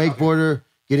a riding- okay. wakeboarder,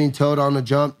 getting towed on a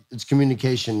jump, it's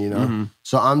communication, you know. Mm-hmm.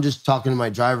 So I'm just talking to my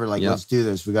driver, like, Yep. let's do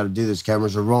this. We got to do this.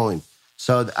 Cameras are rolling.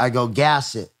 So I go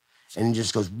gas it, and he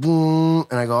just goes boom,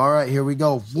 and I go, all right, here we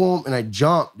go, boom, and I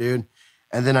jump, dude.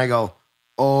 And then I go,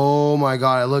 oh my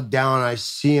god! I look down, and I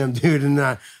see him, dude, and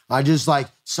then I just like,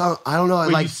 so I don't know,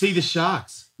 When like, you see the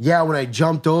sharks. yeah, when I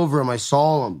jumped over him, I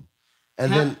saw him,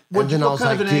 and How- then what- and then I what was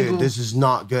kind like, of an dude, angle- this is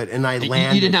not good, and I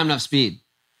landed. You didn't have enough speed.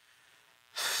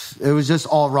 It was just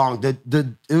all wrong.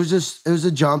 It was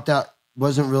a jump that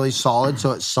wasn't really solid,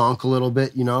 so it sunk a little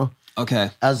bit, you know.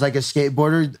 Okay. As like a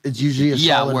skateboarder, it's usually a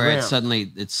Yeah, solid where ramp. it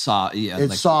suddenly it's soft. Yeah, It's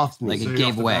like, soft me. like So it you're gave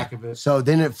off the way. back of it. So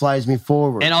then it flies me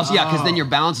forward. And also, yeah, because then Oh. your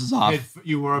balance is off.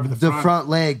 You were over the the front. front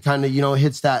leg kind of, you know,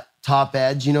 hits that top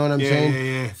edge, you know what I'm Yeah, saying? yeah,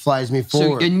 yeah. Flies me So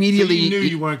forward. So immediately, you knew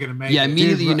you weren't going to make yeah, it.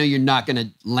 immediately you Dude, know you're not going to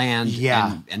land.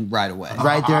 Yeah. and right away.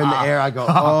 Right there in the air, I go,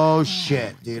 oh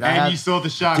shit, dude. And you saw the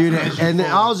shark. Dude, as you and then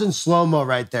I fall. was in slow mo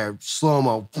right there, slow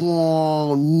mo.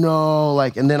 Oh no,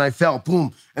 like, and then I fell,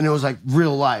 boom, and it was like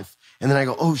real life. And then I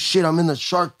go, oh shit, I'm in the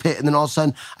shark pit. And then all of a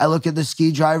sudden, I look at the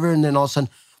ski driver, and then all of a sudden,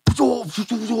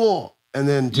 and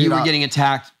then dude, You were I getting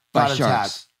attacked by got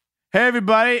sharks. attacked. Hey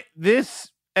everybody,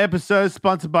 this episode is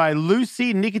sponsored by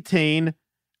Lucy Nicotine,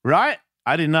 right?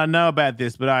 I did not know about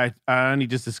this, but I only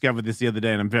just discovered this the other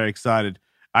day, and I'm very excited.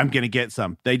 I'm going to get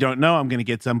some. They don't know I'm going to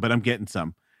get some, but I'm getting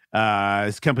some.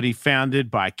 This company founded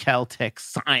by Caltech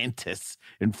scientists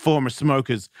and former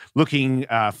smokers looking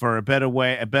for a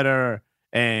better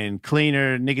and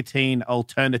cleaner nicotine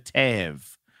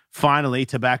alternative. Finally,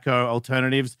 tobacco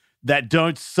alternatives that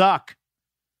don't suck.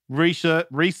 Research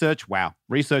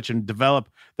and develop.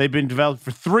 They've been developed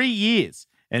for 3 years,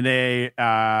 and they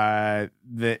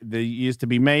used to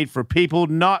be made for people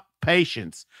not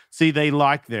patience. See, they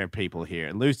like their people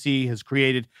here. Lucy has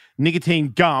created nicotine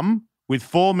gum with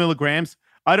 4 milligrams.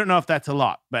 I don't know if that's a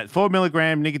lot, but 4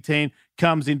 milligram nicotine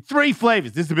comes in 3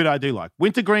 flavors. This is a bit I do like.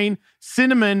 Wintergreen,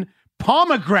 cinnamon,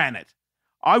 pomegranate.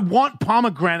 I want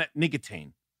pomegranate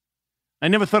nicotine. I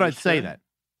never thought I'd say that.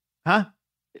 Huh?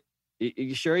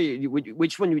 You sure?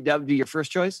 Which one would that be your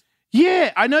first choice?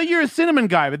 Yeah, I know you're a cinnamon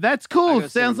guy, but that's cool.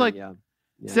 Sounds like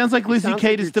sounds like Lucy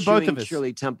caters to both of us.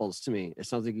 Shirley Temples to me. It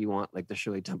sounds like you want like the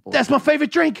Shirley Temple. That's my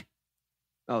favorite drink.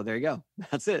 Oh, there you go.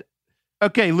 That's it.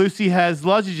 Okay, Lucy has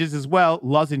lozenges as well.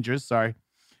 Lozenges, sorry.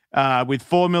 With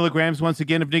 4 milligrams, once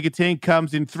again, of nicotine.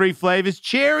 Comes in 3 flavors.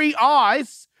 Cherry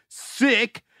ice,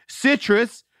 sick,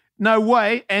 citrus, no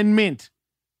way, and mint.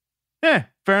 Yeah,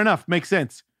 fair enough. Makes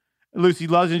sense. Lucy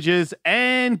lozenges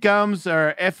and gums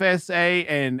are FSA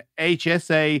and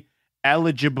HSA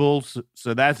eligible,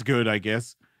 so that's good, I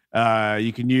guess.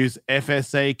 You can use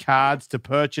FSA cards to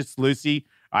purchase Lucy.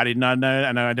 I did not know,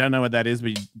 and I don't know what that is,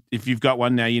 but if you've got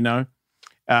one now, you know.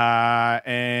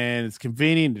 And it's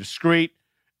convenient and discreet.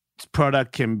 This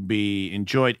product can be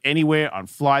enjoyed anywhere, on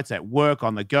flights, at work,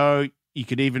 on the go. You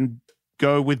could even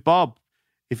go with Bob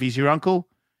if he's your uncle.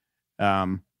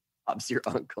 Bob's your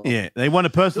uncle. Yeah, they want to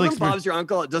personally experience. Bob's your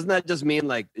uncle. Doesn't that just mean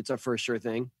like it's a for sure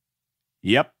thing?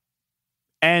 Yep.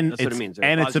 And That's what it means. Right?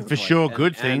 And Bob's it's a for sure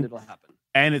good thing. And it'll happen.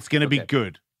 And it's going to be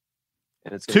good.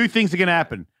 And it's 2 things are going to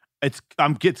happen. It's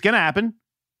going to happen.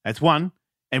 That's one.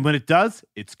 And when it does,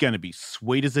 it's going to be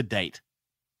sweet as a date.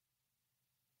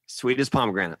 Sweet as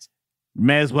pomegranates.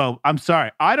 May as well. I'm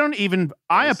sorry. I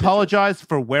apologize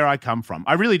for where I come from.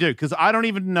 I really do, because I don't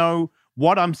even know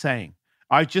what I'm saying.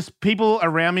 People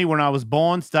around me when I was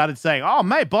born started saying, "Oh,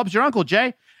 mate, Bob's your uncle,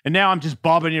 Jay." And now I'm just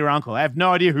Bob and your uncle. I have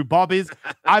no idea who Bob is.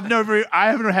 I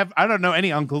don't know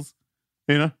any uncles.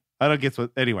 You know, I don't guess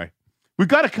what. Anyway, we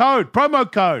got a code, promo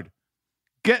code.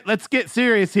 Let's get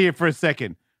serious here for a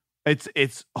second.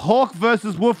 It's Hawk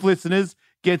versus Wolf listeners.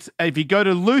 If you go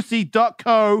to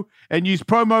lucy.co and use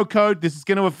promo code, this is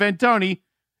going to offend Tony,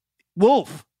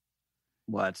 Wolf.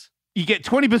 What? You get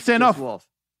 20% off. Wolf.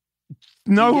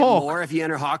 No you get Hawk. More if you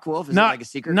enter Hawk Wolf? Is it like a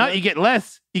secret? No, code? you get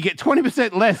less. You get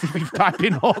 20% less if you type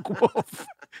in Hawk Wolf.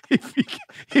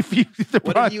 if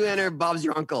you enter Bob's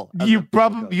your uncle? You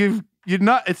probably you're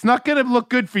not. It's not going to look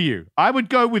good for you. I would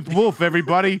go with Wolf.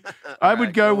 Everybody, I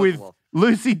would go with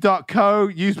lucy.co.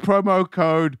 Use promo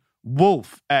code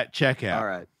Wolf at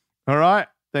checkout. All right.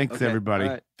 Thanks, everybody.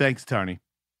 Right. Thanks, Tony.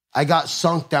 I got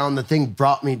sunk down. The thing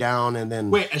brought me down, and then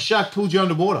wait, a shark pulled you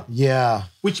underwater. Yeah.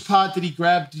 Which part did he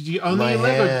grab? Did you only my your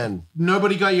leg? Hand.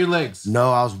 Nobody got your legs.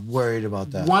 No, I was worried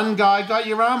about that. One guy got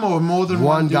your arm, or more than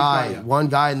one guy? One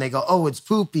guy, and they go, "Oh, it's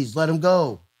Poopies. Let him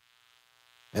go."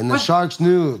 And the sharks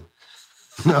knew.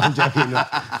 No, I'm joking.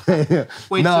 No.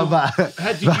 Wait, no, but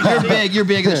you're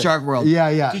big in the shark world.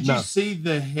 Yeah. Did you see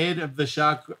the head of the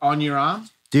shark on your arm?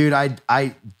 Dude, I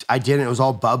didn't. It was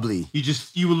all bubbly.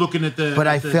 You were looking at the. But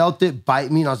I felt it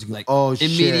bite me, and I was like, "Oh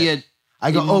shit!"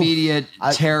 Immediate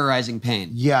terrorizing pain.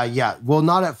 Yeah. Well,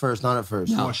 not at first. No.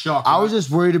 Shock. I was just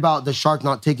worried about the shark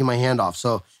not taking my hand off.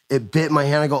 So it bit my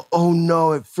hand. I go, "Oh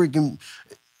no!" It freaking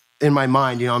in my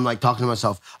mind, I'm like talking to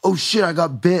myself, "Oh shit, I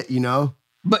got bit,"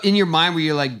 But in your mind, where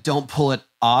you're like, "Don't pull it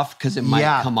off because it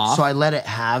might come off." So I let it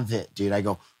have it, dude. I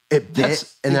go, it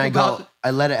bit, and then I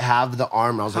let it have the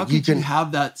arm. I was like, you can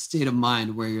have that state of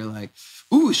mind where you're like,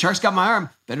 "Ooh, shark's got my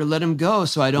arm. Better let him go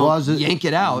so I don't yank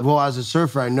it out." Well, as a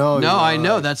surfer, I know. No, I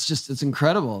know. It's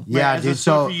incredible. Yeah, dude. As a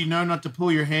surfer, you know not to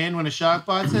pull your hand when a shark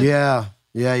bites it? Yeah,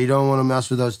 you don't want to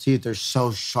mess with those teeth. They're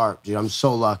so sharp, dude. I'm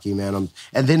so lucky, man.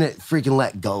 And then it freaking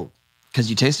let go. Because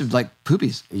you tasted like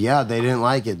Poopies. Yeah, they didn't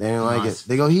like it.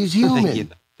 They go, "He's human."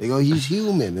 They go, "He's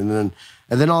human." And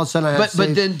then all of a sudden I had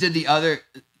But then did the other...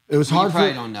 It was hard.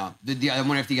 I don't know. I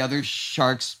wonder if the other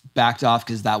sharks backed off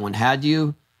because that one had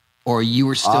you, or you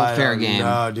were still fair game.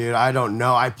 No, dude, I don't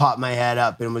know. I popped my head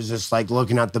up and was just like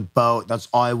looking at the boat. That's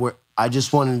all I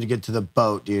just wanted to get to the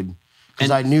boat, dude. Because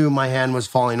I knew my hand was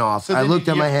falling off. So I looked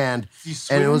at my hand,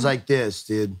 and it was like this,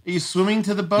 dude. Are you swimming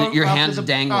to the boat? Your hand's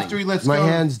dangling. After he lets go? My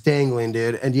hand's dangling,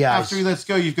 dude. And yeah. After he lets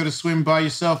go, you've got to swim by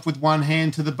yourself with one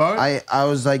hand to the boat? I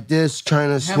was like this, trying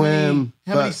to swim.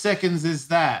 How many seconds is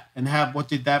that? And what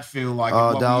did that feel like?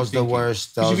 Oh, that was the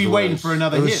worst. You'd be waiting for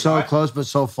another hit. It was so close, but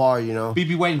so far, You'd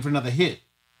be waiting for another hit.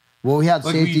 Well, we had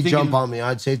safety jump on me. I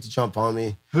had safety jump on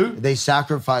me. Who? They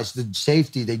sacrificed the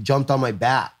safety. They jumped on my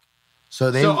back. So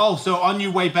on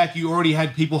your way back, you already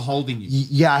had people holding you.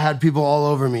 Yeah, I had people all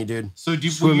over me, dude. So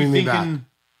were you thinking,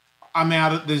 I'm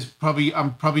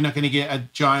probably not going to get a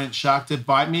giant shark to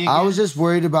bite me again? I was just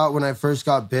worried about when I first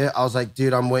got bit. I was like,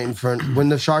 dude, I'm waiting for when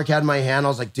the shark had my hand. I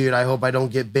was like, dude, I hope I don't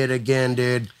get bit again,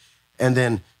 dude. And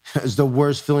then it's the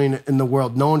worst feeling in the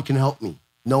world. No one can help me.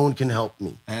 No one can help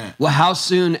me. Well, how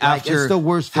soon after? It's the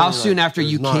worst How feeling, soon like, after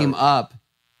you there's came not- up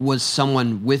was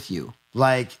someone with you?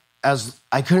 Like, as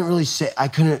I couldn't really say, I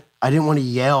didn't want to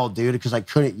yell, dude, because I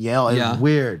couldn't yell. It was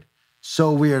weird.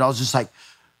 So weird. I was just like,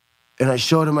 and I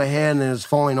showed him my hand and it was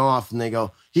falling off. And they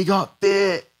go, he got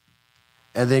bit.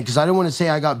 And then, because I didn't want to say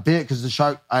I got bit because the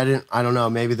shark, I don't know,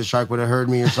 maybe the shark would have heard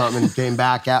me or something and came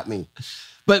back at me.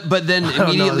 But then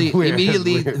immediately, It's weird.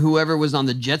 immediately, whoever was on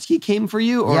the jet ski came for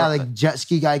you? Or? Yeah, like jet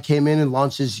ski guy came in and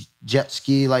launched his jet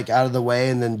ski like out of the way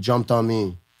and then jumped on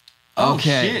me. Oh,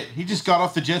 Okay. shit. He just got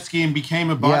off the jet ski and became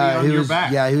a body Yeah, on he your was.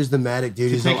 back. Yeah, he was the medic,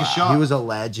 dude. To take a shot. He was a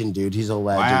legend, dude. He's a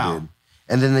legend, Wow. dude.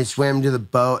 And then they swam to the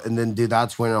boat, and then, dude,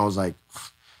 that's when I was like,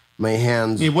 my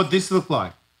hands. Yeah, what this look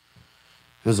like?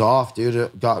 It was off, dude.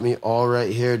 It got me all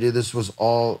right here, dude. This was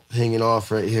all hanging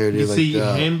off right here, dude. You like see your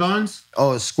that. hand bones?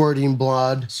 Oh, it's squirting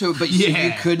blood. So, but Yeah.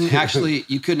 you couldn't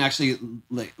actually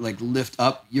like lift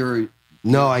up your.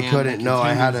 No, your I hand couldn't. like No,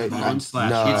 I had continues to. the bone slash.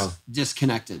 No. It's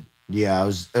disconnected. Yeah, it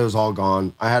was all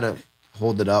gone. I had to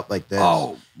hold it up like this.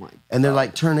 Oh my! And they're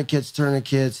like, tourniquets,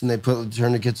 and they put the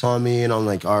tourniquets on me, and I'm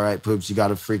like, all right, Poops, you got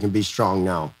to freaking be strong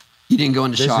now. You didn't go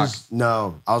into This shock.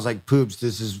 no. I was like, Poops,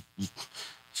 this is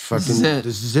fucking,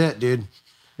 This is it. dude.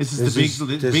 This is This the is-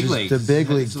 big this is leagues. the big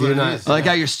That's leagues, what dude. it I is. I like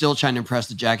how you're still trying to impress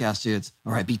the Jackass dudes.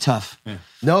 All right, be tough.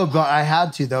 No, but I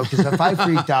had to, though, because if I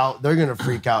freaked out, they're going to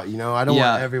freak out, you know? I don't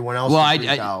want everyone else to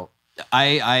freak out.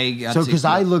 I got So, to- because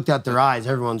I looked at their eyes,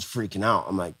 everyone's freaking out.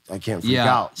 I'm like, I can't freak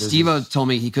out. This Steve-O is- told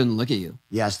me he couldn't look at you.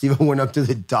 Yeah, Steve went up to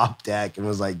the top deck and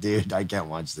was like, dude, I can't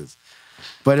watch this.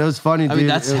 But it was funny, dude. I mean,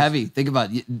 that's It was- heavy. Think about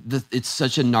it. It's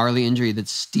such a gnarly injury that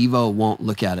Steve-O won't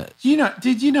look at it.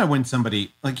 Did you know when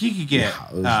somebody, like you could get, Yeah,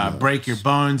 it was nuts. break your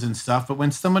bones and stuff, but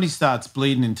when somebody starts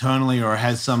bleeding internally or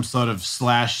has some sort of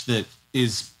slash that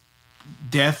is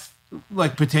death,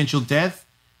 like potential death,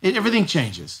 everything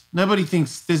changes. Nobody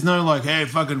thinks, there's no like, hey,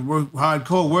 fucking, we're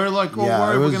hardcore. We're like, oh, Yeah,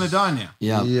 worry, it we're was- going to die now.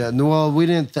 Yeah. Yeah, no, well, I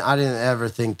didn't ever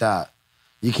think that.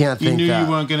 You can't You think knew that. you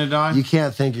weren't going to die? You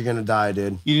can't think you're going to die,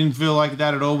 dude. You didn't feel like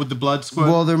that at all with the blood squirt?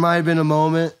 Well, there might have been a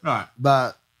moment, right.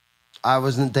 but I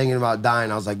wasn't thinking about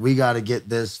dying. I was like, we got to get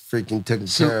this freaking taken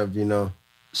care of, you know?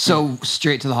 So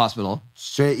straight to the hospital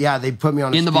Straight, yeah, they put me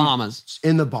on a in the speed- Bahamas.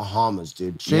 In the Bahamas,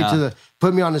 dude. Straight Yeah.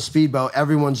 put me on a speedboat.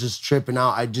 Everyone's just tripping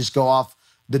out. I just go off.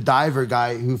 The diver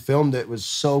guy who filmed it was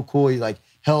so cool. He like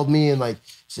held me and like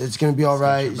said, it's gonna be all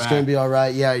right. your It's back. gonna be all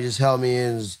right. Yeah, he just held me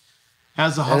and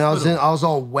How's the and hospital? I was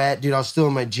all wet, dude. I was still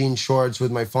in my jean shorts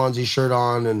with my Fonzie shirt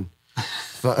on and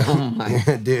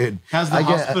dude. How's the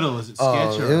hospital? Is it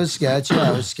sketch? It was sketch.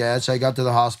 Yeah, it was sketch. I got to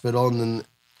the hospital and then,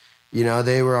 you know,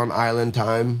 they were on island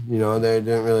time. You know, they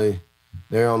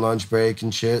were on lunch break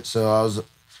and shit. So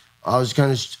I was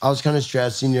kind of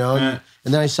stressing, you know.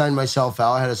 And then I signed myself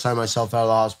out. I had to sign myself out of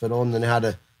the hospital, and then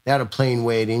they had a plane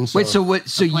waiting. So Wait, so what?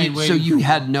 So plane you waiting for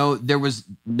had there was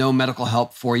no medical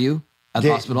help for you at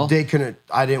the hospital, they couldn't.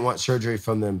 I didn't want surgery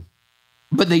from them.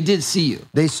 but they did see you.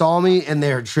 They saw me and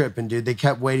they were tripping, dude. They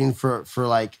kept waiting for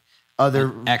like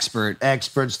other Expert,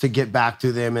 experts to get back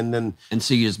to them, and then and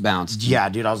so you just bounced. yeah,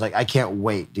 dude. I was like, I can't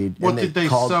wait, dude. What and did they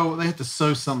sew? They had to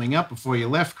sew something up before you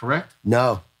left, correct?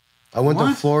 No, I went to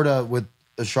What? Florida with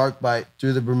a shark bite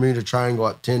through the Bermuda Triangle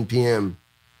at 10 p.m.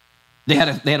 They had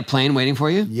a plane waiting for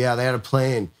you. Yeah, they had a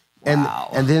plane. And Wow.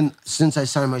 and then since I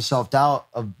signed myself out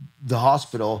of the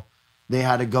hospital, they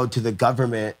had to go to the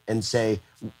government and say,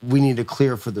 we need a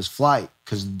clear for this flight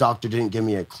because the doctor didn't give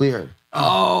me a clear.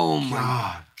 Oh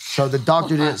my! So the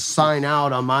doctor didn't sign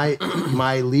out on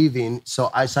my leaving,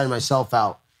 so I signed myself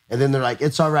out. And then they're like,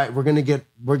 it's all right, we're gonna get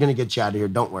you out of here,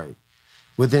 don't worry.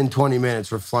 Within 20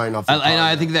 minutes, we're flying off the I know. I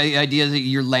target. think the idea is that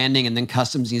you're landing and then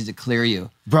customs needs to clear you.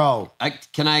 Bro,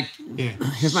 Yeah.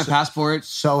 Here's my passport.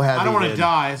 so heavy. I don't want to dude.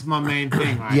 die. It's my main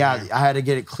thing, right? Yeah, here. I had to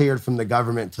get it cleared from the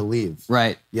government to leave.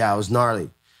 Right. Yeah, it was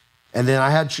gnarly. And then I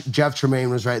had Jeff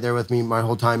Tremaine was right there with me my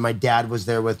whole time. My dad was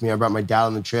there with me. I brought my dad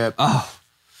on the trip. Oh,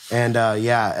 And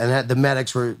the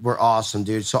medics were awesome,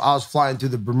 dude. So I was flying through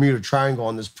the Bermuda Triangle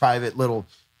on this private little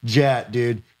jet,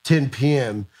 dude. 10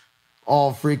 p.m.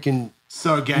 All freaking.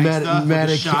 So gangster. with the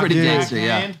medic- shark Pretty in gangster, your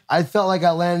yeah. hand. I felt like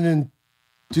I landed in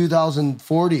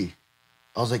 2040.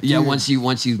 I was like, yeah. dude. Once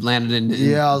you landed in.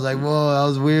 Yeah, I was like, whoa, that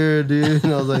was weird, dude.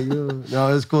 And I was like, oh. No,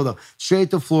 it was cool though. Straight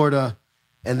to Florida,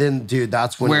 and then, dude,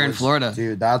 that's when. Where it in was- Florida?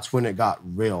 Dude, that's when it got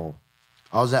real.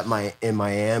 I was in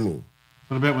Miami.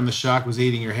 What about when the shark was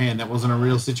eating your hand? That wasn't a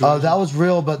real situation. Oh, that was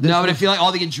real, but this No, but I was- feel like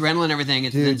all the adrenaline and everything.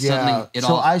 It's then dude, suddenly yeah. it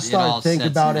So all. I it started all thinking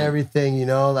sets about in. everything, you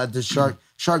know, that the shark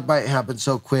bite happened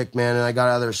so quick, man, and I got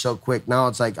out of there so quick. Now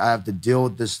it's like I have to deal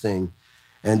with this thing,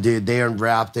 and dude, they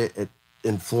unwrapped it.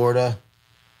 in Florida,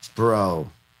 bro.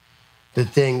 The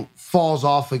thing falls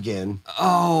off again.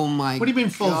 Oh my! What do you mean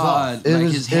falls God. off? Like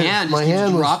his hand my just keeps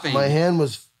hand dropping. My hand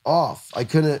was off. I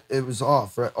couldn't. It was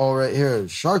off. Right here.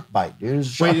 Shark bite, dude. It was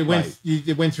a shark bite.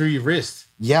 It went through your wrist.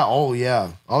 Yeah. Oh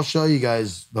yeah. I'll show you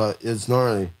guys, but it's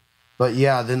gnarly. But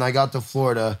yeah, then I got to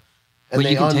Florida. But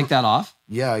you can take that off?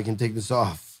 Yeah, I can take this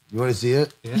off. You want to see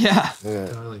it? Yeah.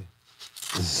 Totally.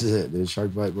 This is it, dude.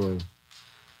 Shark bite boy.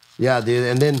 Yeah, dude.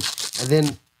 And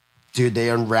then, dude, they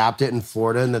unwrapped it in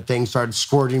Florida, and the thing started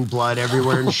squirting blood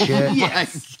everywhere and shit.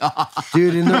 Yes.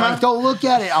 Dude, and they're like, "Don't look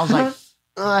at it." I was like,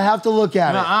 "I have to look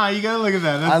at it." You gotta look at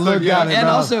that. That's I looked at it, And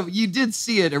bro. also, you did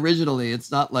see it originally. It's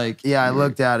not like Yeah, I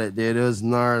looked at it, dude. It was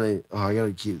gnarly. Oh, I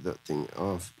gotta keep that thing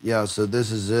off. Yeah, so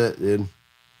this is it, dude.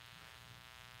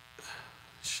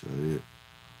 Show you.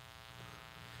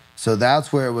 So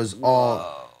that's where it was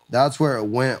all. That's where it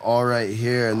went all right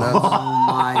here, and that's Oh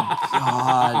my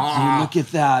God, dude! Look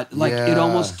at that. Like it Yeah.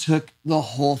 almost took the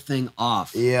whole thing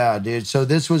off. yeah, dude. So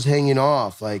this was hanging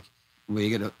off, like, Well,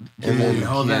 you gotta And then the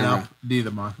hold that camera. up near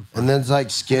the microphone. and then it's like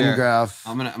skin Here. graft,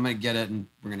 I'm gonna get it and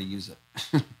we're gonna use it.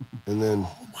 and then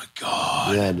Oh my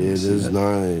God. yeah, dude, it was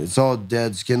gnarly. It's all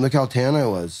dead skin. Look how tan I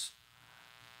was.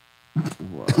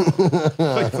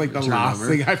 It's like the last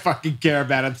thing I fucking care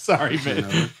about. I'm sorry,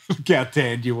 man. Look how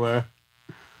tanned you were.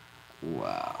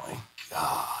 Wow.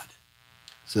 God.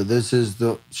 So this is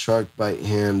the shark bite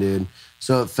hand, dude.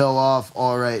 So it fell off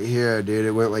all right here, dude.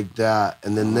 It went like that,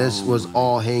 and then this was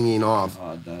all hanging off.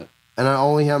 God, And I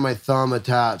only had my thumb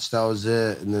attached. That was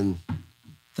it. And then,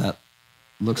 that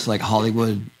looks like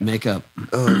Hollywood makeup.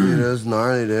 oh, dude, it was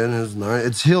gnarly, dude. It was gnarly.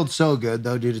 It's healed so good,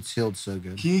 though, dude. It's healed so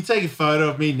good. Can you take a photo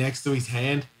of me next to his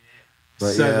hand?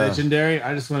 But So yeah. legendary.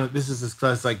 I just want to. This is as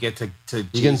close as I get to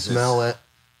You can smell it.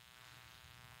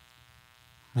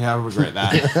 Yeah, I regret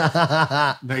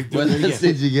that. Like, do What it is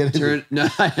again. Did you get it? Turn, no,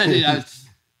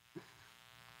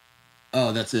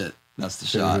 oh, that's it. That's the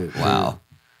shot. it, Wow.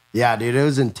 Yeah, dude, it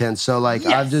was intense. So, like,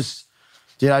 I've just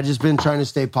been trying to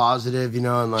stay positive, you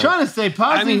know, and like, Trying to stay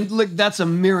positive. I mean, look, that's a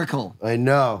miracle. I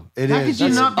know it How is. could you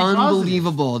That's not be positive?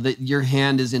 unbelievable that your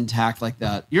hand is intact like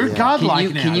that. You're Yeah.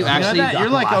 godlike Can you now. actually- know that? You're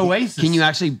like Oasis. Can you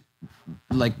actually,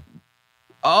 like,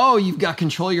 oh, you've got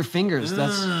control of your fingers.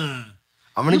 That's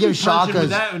I'm gonna You give can punch him with Shakas.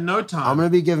 that in no time. I'm gonna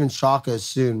be giving Shakas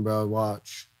soon, bro.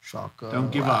 Watch Shaka. Don't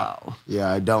give up. wow.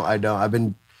 Yeah, I don't. I've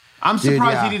been I'm Dude,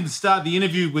 surprised yeah. he didn't start the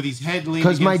interview with his head leaning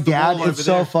because my against the dad. wall It's over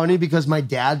so there. funny because my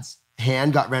dad's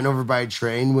hand got ran over by a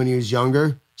train when he was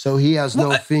younger, so he has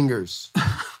no fingers.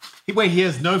 Wait, he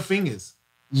has no fingers.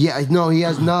 Yeah, no, he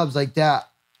has nubs like that.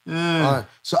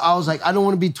 So I was like, I don't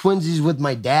want to be twinsies with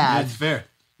my dad, That's fair.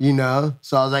 you know.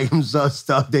 So I was like, I'm so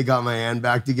stoked they got my hand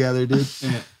back together, dude.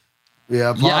 Yeah.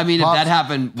 Yeah, Yeah, I mean, if that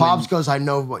happened, Pops when- goes, I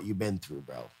know what you've been through,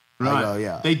 bro. Right. I go,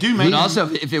 yeah. They do make but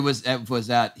also if it was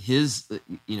at his,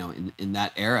 you know, in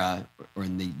that era or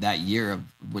in that year of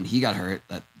when he got hurt,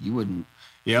 that you wouldn't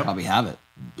Yep. probably have it.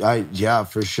 Yeah,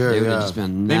 for sure. It would Yeah. have just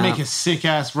been. They nah. make a sick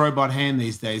ass robot hand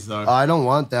these days, though. I don't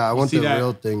want that. I want see the that?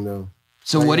 real thing, though.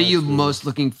 So, Like, what are yeah, you it's really- most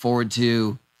looking forward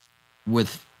to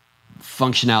with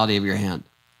functionality of your hand?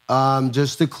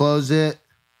 Just to close it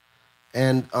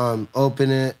and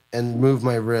open it and move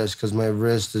my wrist because my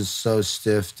wrist is so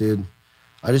stiff, dude.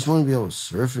 I just want to be able to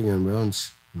surf again, bro.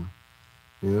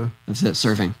 You know, That's it,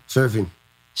 surfing. surfing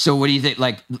So, what do you think?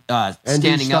 Like and standing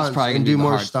do up's stunts probably and gonna do be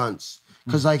more hard. stunts.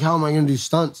 Because like, how am I gonna do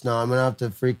stunts now? I'm gonna have to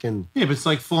freaking. Yeah, but it's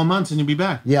like 4 months and you'll be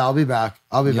back. Yeah, I'll be back.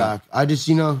 I'll be Yeah. back. I just,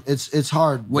 you know, it's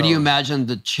hard. What do you bro. imagine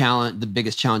the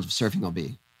biggest challenge of surfing will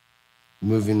be?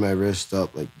 Moving my wrist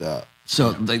up like that.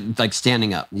 So, like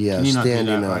standing up. Yeah, Can you not do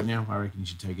standing that up. right now? I reckon you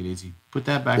should take it easy. Put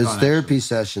that back It's on. therapy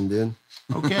session, dude.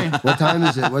 Actually. Okay. What time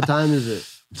is it? What time is it?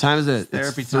 What time is it?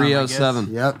 Therapy It's time, I guess.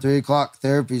 3:07. Yep, 3:00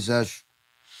 therapy session.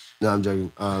 No, I'm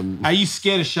joking. Are you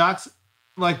scared of sharks?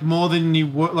 Like more than you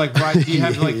were? Like, right? Do you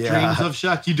have like Yeah. dreams of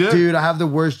sharks? You do? Dude, I have the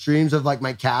worst dreams of like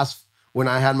my cast when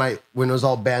it was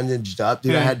all bandaged up.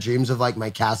 Dude, I Yeah. had dreams of like my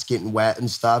cast getting wet and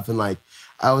stuff. And like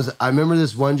I remember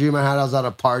this one dream I had. I was at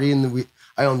a party and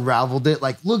I unraveled it.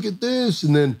 Like, look at this,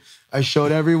 and then I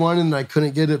showed everyone and I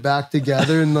couldn't get it back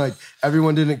together. And like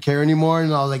everyone didn't care anymore,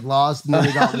 and I was like lost. And then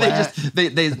it got wet.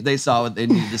 they saw what they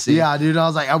needed to see. Yeah, dude. I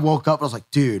was like, I woke up. I was like,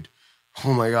 dude,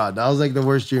 oh my god, that was like the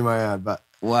worst dream I had. But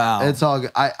Wow. it's all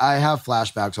good. I have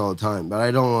flashbacks all the time, but I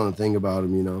don't want to think about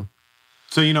them. You know.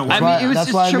 So you know what? I mean, it was that's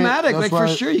just why I made- traumatic. that's Like for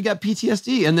why- sure, you got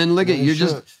PTSD, and then look at Yeah, you're shit.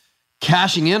 just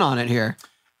cashing in on it here.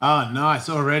 Oh, nice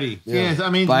already. Yeah. Yes, I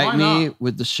mean, why Bite me not?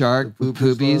 with the shark, The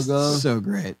poopies, logo. so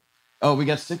great. Oh, we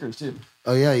got stickers too.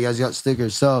 Oh yeah, you guys got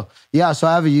stickers. So yeah, so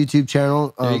I have a YouTube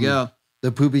channel. There you go.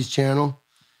 The Poopies channel.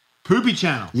 Poopy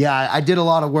channel. Yeah, I did a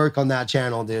lot of work on that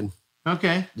channel, dude.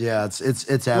 Okay. Yeah, it's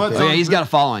epic. Oh, yeah, he's got a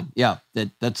following. Yeah,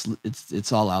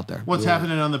 it's all out there. What's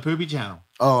happening on the Poopy channel?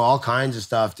 Oh, all kinds of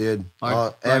stuff, dude.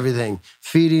 Like- Everything.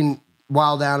 Feeding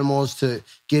wild animals to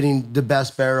getting the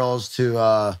best barrels to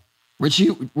Weren't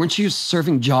you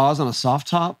surfing Jaws on a soft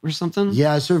top or something?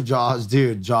 yeah, I served Jaws,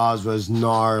 dude. Jaws was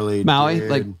gnarly. Maui,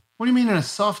 dude. like What do you mean in a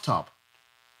soft top?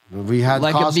 we had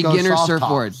like a Costco beginner soft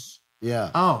surfboard. tops. Yeah.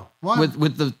 Oh, what?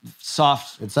 with the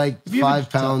soft. It's like Have you ever- 5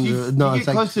 pounds. do you- no, you it's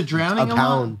get like close to drowning a a lot?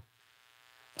 pound.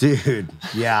 Dude,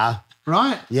 yeah.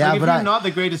 Right? Yeah, Like, but if you're I- not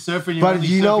the greatest surfer, and you're But only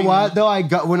you know surfing what the- though? I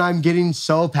got when I'm getting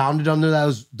so pounded under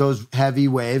those heavy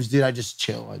waves, dude, I just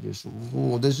chill. I just,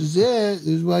 oh, this is it. This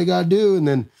is what I gotta do. And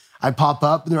then I pop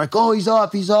up and they're like, oh, he's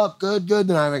up, good.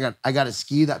 Then I got a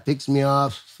ski that picks me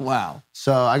up. Wow.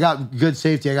 So I got good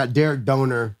safety. I got Derek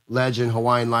Donor, legend,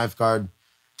 Hawaiian lifeguard.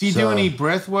 Do you do any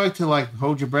breath work to like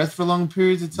hold your breath for long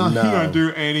periods of time? No. You don't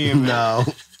do any of it. No.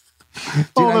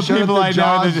 All I the showed up people to I know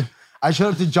Jaws- that- I showed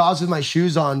up to Jaws with my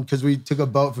shoes on because we took a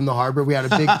boat from the harbor. We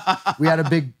had a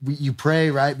big, you pray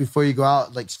right before you go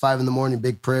out, like 5 a.m,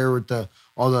 big prayer with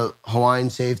all the Hawaiian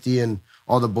safety and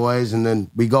all the boys. And then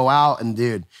we go out and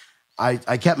dude, I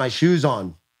kept my shoes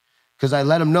on because I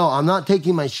let them know I'm not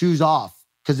taking my shoes off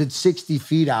because it's 60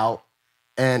 feet out.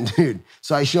 And dude,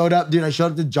 so I showed up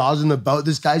to Jaws in the boat.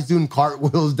 This guy's doing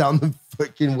cartwheels down the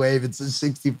freaking wave. It's a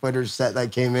 60-footer set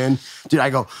that came in. Dude, I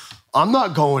go, I'm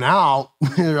not going out.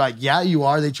 They're like, yeah, you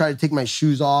are. They tried to take my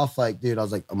shoes off. Like, dude, I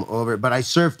was like, I'm over it. But I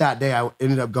surfed that day. I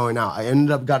ended up going out.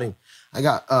 I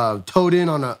got towed in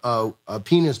on a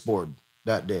penis board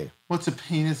that day. What's a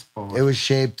penis board? It was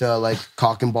shaped like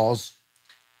cock and balls.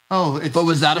 Oh, it's But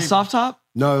was just that a shaped- soft top?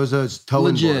 No, it was a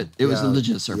towing Legit. board. It was a Yeah.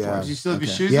 legit surfboard. Yeah. Do you still have your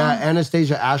Okay. shoes Yeah, on?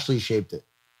 Anastasia Ashley shaped it.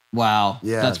 Wow.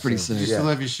 Yeah, That's pretty so- Do you sick. still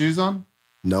have your shoes on?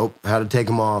 Nope, had to take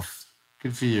them off.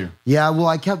 Good for you. Yeah, well,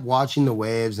 I kept watching the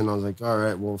waves and I was like, all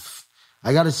right, well,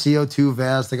 I got a CO2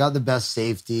 vest. I got the best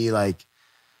safety. Like,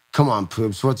 come on,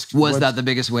 Poops. Was that the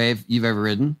biggest wave you've ever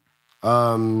ridden?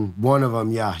 one of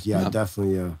them? Yeah, Yep.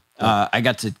 definitely, yeah. I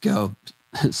got to go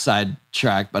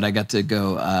sidetrack, but I got to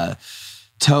go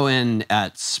tow in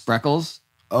at Spreckles.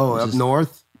 Oh, up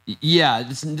north? Yeah,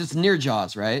 it's near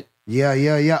Jaws, right? Yeah.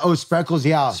 Oh, Spreckles,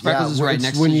 yeah. Spreckles is right It's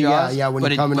next when to you, Jaws. Yeah, when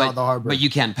but you're coming out of the harbor. But you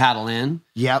can't paddle in.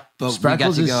 Yep. But Spreckles we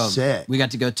got to is go. sick. We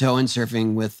got to go tow in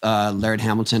surfing with Laird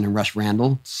Hamilton and Rush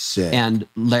Randall. Sick. And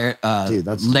Laird Dude,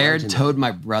 that's Laird legendary. towed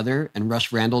my brother, and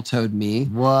Rush Randall towed me.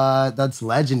 What? That's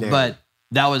legendary. But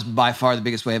that was by far the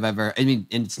biggest wave I've ever. I mean,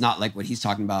 and it's not like what he's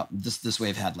talking about. This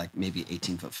wave had like maybe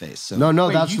 18-foot face. So no,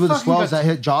 Wait, that's you with the fucking swells got- that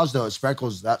hit Jaws, though. At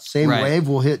Spreckles, that same Right. wave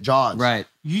will hit Jaws. right.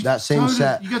 You That same towed it-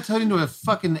 set. You got towed into a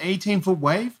fucking 18-foot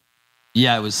wave?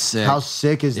 Yeah, it was sick. How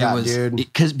sick is that, dude?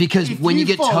 Because If when you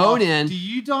get fall towed off, in, do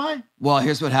you die? well,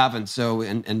 here's what happened. So,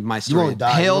 and my story won't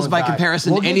die. You pales won't by die.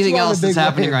 comparison We'll to get anything you on else the that's big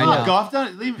happening wave. right Oh, now. golf,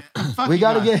 don't leave me. Fuck We you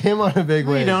got to guys. get him on a big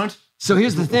No, wave. you don't. So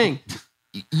here's the thing.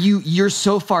 You're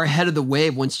so far ahead of the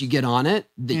wave once you get on it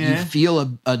that you Yeah.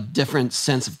 feel a different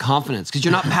sense of confidence because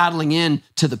you're not paddling in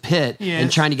to the pit and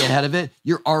Yes. trying to get ahead of it.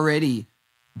 You're already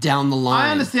down the line.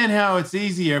 I understand how it's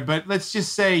easier, but let's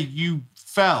just say you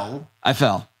fell. I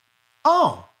fell.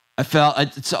 Oh,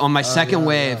 So on my second yeah,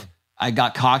 wave, yeah. I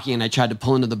got cocky and I tried to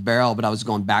pull into the barrel, but I was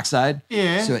going backside.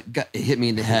 Yeah. So it hit me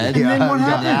in the head. And then what you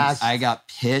got happens? axed. I got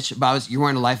pitched, but you're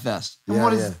wearing a life vest. and Yeah,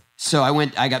 what is? yeah. So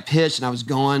I got pitched and I was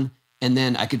going, and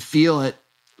then I could feel it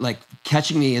like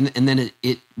catching me, and then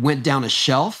it went down a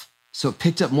shelf, so it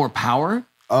picked up more power.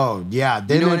 Oh, yeah.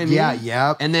 You know what I mean?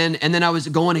 Yeah. And then I was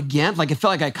going again, like it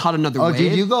felt like I caught another Oh, wave.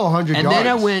 dude, you go 100 and yards. then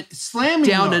I went Slamming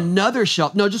down though. another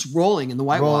shelf. No, just rolling in the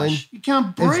whitewash. Rolling. You can't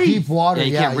It's breathe. deep water. Yeah,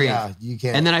 you Yeah, can't breathe. Yeah, you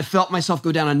can't. And then I felt myself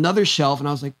go down another shelf, and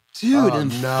I was like, dude. Oh,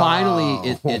 and no.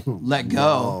 finally, it let go,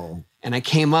 No. and I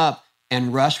came up,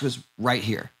 and Rush was right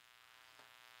here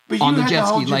But you on the had to jet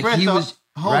hold ski. your Like breath he the was.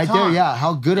 whole right there, time. yeah.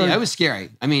 How good are Yeah, it was scary.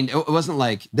 I mean, it wasn't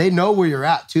like They know where you're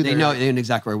at, too. they know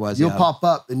exactly where I was. You'll yeah. pop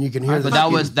up and you can hear the But that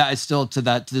fucking- is still to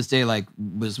this day like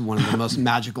was one of the most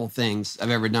magical things I've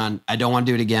ever done. I don't want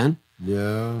to do it again,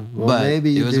 Yeah. Well, but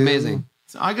maybe you it was do. amazing.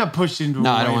 So I got pushed into. No,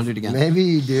 a I don't wave. want to do it again. Maybe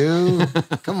you do.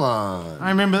 Come on. I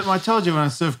remember I told you when I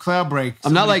surfed cloud break.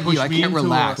 I'm not somebody like you. pushed I me can't into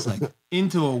relax. A, Like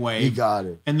into a wave. You got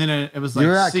it. And then it was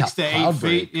You're like at 6 to 8 cloud feet.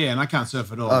 break. Yeah, and I can't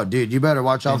surf at all. Oh, dude, you better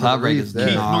watch out for Cloud the break reef is there.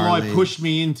 Keith gnarly. Malloy pushed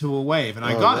me into a wave, and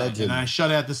I Oh, got it, legend. and I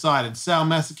shot out the side. And Sal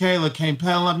Masakela came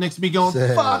paddling up next to me, going,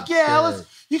 Sick, "Fuck yeah, sick.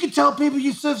 you can tell people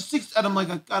you surf 6." And I'm like,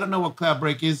 I don't know what cloud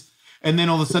break is. And then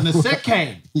all of a sudden, the set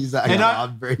came. He's like, And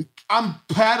cloud break. I'm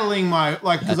paddling my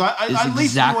because I it's at least knew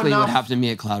exactly enough. what happened to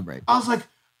me at Cloud Break. I was like,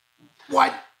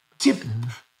 what tip?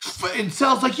 And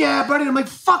Sal's like, yeah, buddy. I'm like,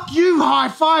 fuck you, high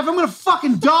five. I'm gonna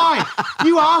fucking die,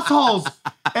 you assholes.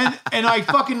 And I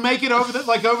fucking make it over the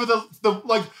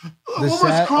almost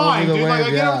set crying, over the dude. Like I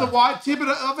wave, get over the white tip of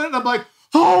it, and I'm like,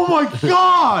 oh my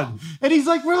God. And he's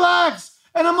like, relax.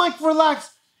 And I'm like,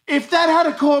 relax. If that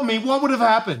had caught me, what would have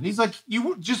happened? He's like,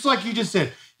 just like you just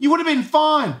said, you would have been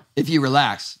fine. If you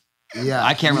relax. Yeah,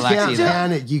 I can't relax either.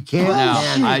 Panic. You can't. No,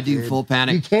 panic, I do dude. full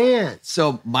panic. You can't.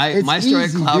 So my It's story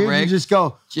easy, at Cloud dude. Break. You just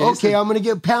go, Jason, okay, I'm gonna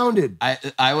get pounded.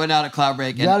 I went out at Cloud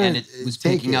Break and it was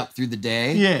picking up through the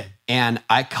day. Yeah. And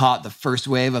I caught the first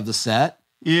wave of the set.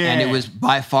 Yeah. And it was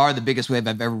by far the biggest wave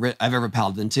I've ever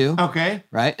paddled into. Okay.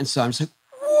 Right. And so I'm just like,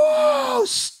 whoa,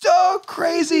 so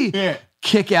crazy. Yeah.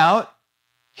 Kick out.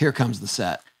 Here comes the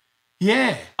set.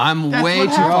 Yeah. I'm That's way what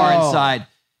too far happened. inside.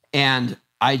 And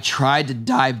I tried to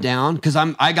dive down because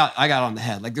I got on the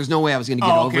head. Like there's no way I was gonna get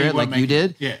over it like you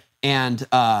did. Yeah. And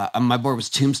my board was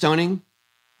tombstoning,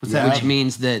 What's that? which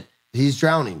means that He's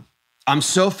drowning. I'm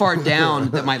so far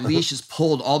down that my leash is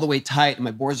pulled all the way tight and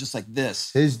my board's just like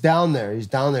this. He's down there. He's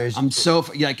I'm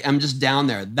just down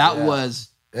there. That was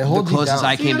the holds you closest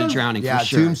down. I came to drowning Yeah, for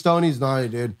sure. tombstoning's gnarly,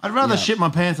 dude. I'd rather shit my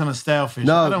pants on a stale fish.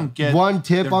 No, I don't get one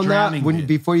tip the on that. drowning bit.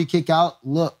 Before you kick out,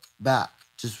 look back.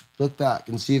 Just look back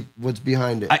and see what's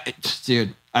behind it.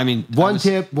 Dude, I mean, One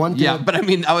tip. Yeah, but I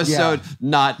mean, I was so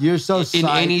not You're so in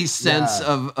psyched. any sense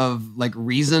Yeah. of like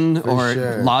reason or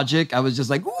sure. logic. I was just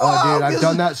like, whoa, Oh, dude, I've this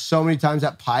done is- that so many times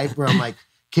at pipe where I'm like,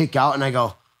 kick out and I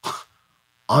go,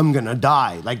 I'm gonna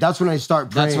die. Like that's when I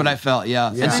start praying. That's what I felt,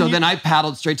 yeah. Yeah. And so And then I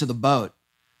paddled straight to the boat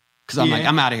because I'm like, Yeah.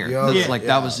 I'm out of here. Yeah. It's like Yeah.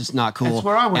 that was just not cool. That's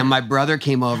where I went. And my brother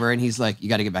came over and he's like, you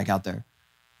got to get back out there.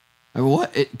 I go,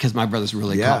 what? Because my brother's a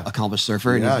really Yeah. accomplished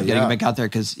surfer, and he's Yeah, like, you got to yeah. get back out there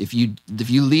because if you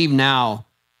leave now,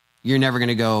 you're never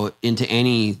gonna go into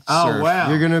any Oh, surf. wow.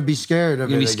 You're gonna be scared of You're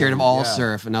gonna be it scared again. of all Yeah.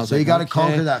 surf. And I was So like, you got to okay.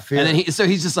 conquer that fear. And then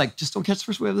he's just like, just don't catch the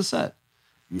first wave of the set.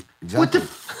 Exactly. What the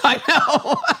I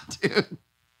know, dude.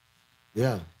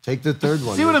 Yeah, take the third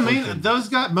one. See what I You're mean? fucking- Those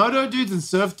guys, moto dudes and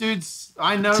surf dudes,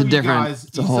 I know It's a you different- guys.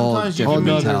 it's a whole Sometimes you different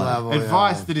give me mentality. level,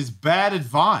 advice yeah. that is bad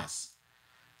advice.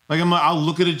 Like I'll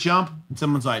look at a jump and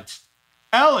someone's like,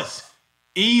 Ellis,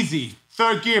 easy,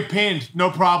 third gear pinned,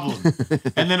 no problem.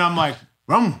 And then I'm like,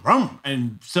 rum, rum.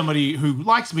 And somebody who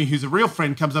likes me, who's a real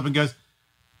friend, comes up and goes,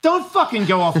 don't fucking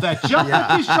go off that jump.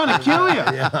 That dude's trying to kill you.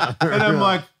 And I'm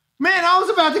like, man, I was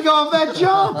about to go off that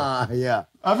jump. yeah.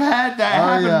 I've had that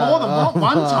happen yeah. more than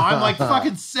one time, like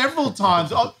fucking several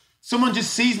times. Oh, someone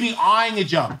just sees me eyeing a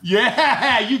jump.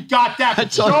 Yeah, you got that for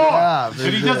sure. Yeah,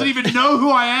 And he doesn't even know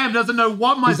who I am, doesn't know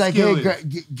what my He's like, skill hey,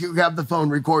 is. grab the phone,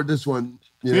 record this one.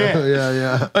 You know? Yeah.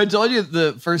 yeah. I told you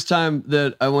the first time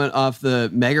that I went off the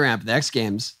mega ramp at the X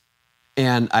Games,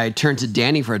 and I turned to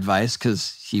Danny for advice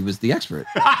because he was the expert,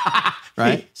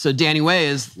 right? So Danny Way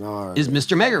is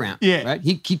Mr. Mega Ramp, Yeah. right?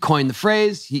 He coined the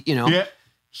phrase. Yeah.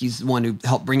 He's the one who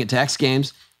helped bring it to X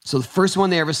Games. So the first one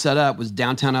they ever set up was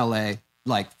downtown LA,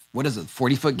 like what is it,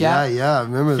 40-foot gap? Yeah, I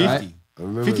remember that. 50. I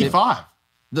remember 55.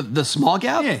 The small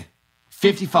gap? Yeah.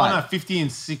 55. Oh, no, 50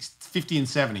 and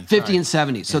 70. 50 and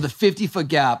 70. So the 50-foot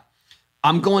gap,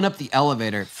 I'm going up the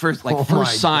elevator. First my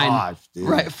sign, gosh, dude.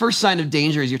 right? First sign of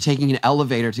danger is you're taking an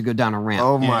elevator to go down a ramp.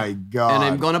 Oh my God. And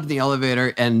I'm going up the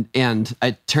elevator, and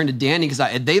I turned to Danny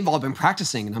because they've all been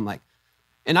practicing, and I'm like,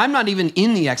 and I'm not even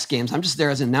in the X Games. I'm just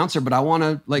there as an announcer, but I want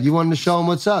to like. You wanted to show him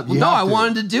what's up. Well, You no, have I to.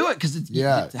 wanted to do it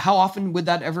because how often would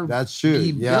that ever That's true,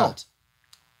 be yeah. built?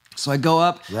 So I go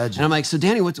up Legend. and I'm like, so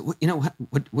Danny, what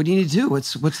do you need to do?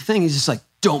 What's the thing? He's just like,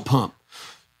 don't pump,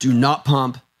 do not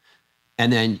pump,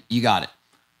 and then you got it.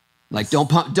 Like don't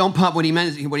pump. What he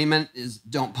meant is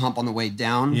don't pump on the way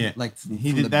down. Yeah. Like He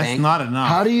from did, the that's bank. not enough.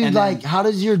 How do you And then- how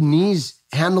does your knees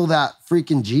handle that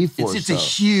freaking G-force? It's a though?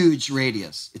 huge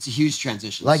radius. It's a huge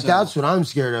transition. Like So- that's what I'm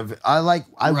scared of. I right,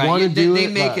 want to do they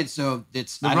it. make but it so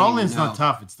it's the I don't even rolling's know. not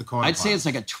tough. It's the corner. I'd say part. it's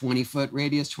like a 20-foot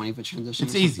radius, 20-foot transition.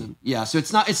 It's or easy. something. Yeah, so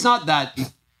it's not that.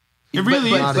 It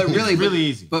really is. But It's really, really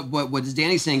easy. But what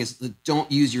Danny's saying is that don't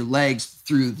use your legs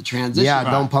through the transition. Yeah,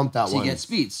 don't pump that so one. you get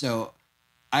speed. So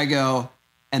I go,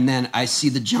 and then I see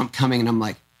the jump coming, and I'm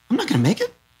like, I'm not gonna make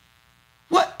it.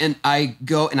 What? And I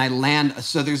go and I land.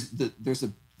 So there's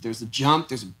a jump,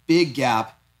 there's a big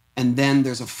gap, and then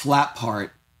there's a flat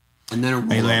part, and then a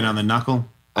They roll. land on the knuckle.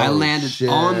 I Oh, landed shit.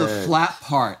 on the flat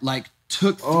part, like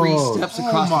took three Oh, steps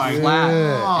across my the flat,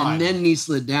 God. and then knee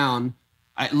slid down.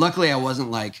 Luckily, I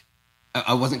wasn't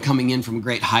coming in from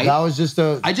great height. That was just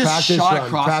a I just practice shot run.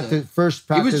 across it. First It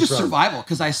practice was just run. survival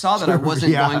because I saw that I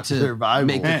wasn't Yeah, going to survival.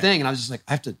 make the Yeah. thing, and I was just like,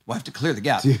 I have to clear the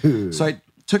gap. Dude. So I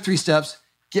took 3 steps,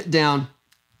 get down,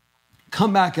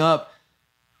 come back up,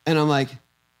 and I'm like,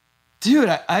 dude,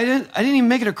 I didn't even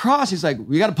make it across. He's like,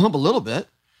 we got to pump a little bit.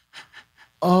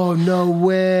 Oh, no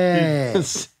way.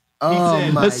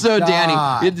 Oh my That's so God.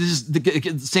 Danny. It's just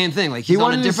the same thing. Like he's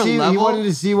on a different level. He wanted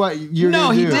to see what you're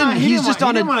No, he do. didn't. He He's just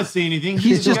on didn't a. want to see anything.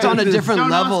 He's just on a different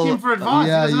level. Don't ask him for advice.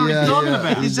 Yeah, He doesn't know what he's talking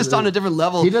about. He's just on a different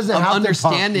level He doesn't of have to pump.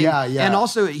 understanding. Yeah. And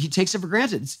also, he takes it for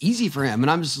granted. It's easy for him.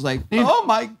 And I'm just like, oh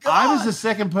my God. I was the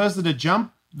second person to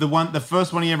jump the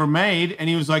first one he ever made, and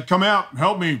he was like, "Come out,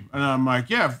 help me." And I'm like,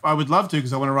 "Yeah, I would love to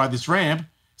because I want to ride this ramp."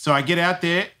 So I get out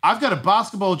there. I've got a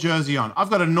basketball jersey on. I've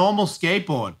got a normal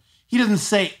skateboard. He doesn't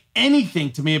say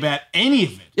anything to me about any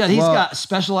of it. Yeah, he's got a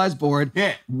specialized board,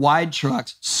 Yeah. wide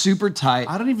trucks, super tight.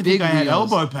 I don't even big think I had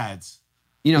wheels. elbow pads.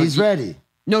 You know, He's ready.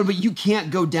 No, but you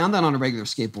can't go down that on a regular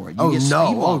skateboard. You Oh, get no.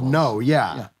 speed Oh, wobbles. no.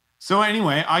 Yeah. So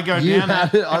anyway, I go You down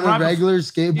had there. it on and a right regular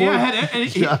skateboard? Yeah, I had it.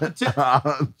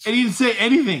 And he didn't say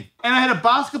anything. And I had a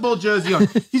basketball jersey on.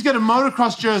 He's got a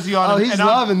motocross jersey on. Oh, he's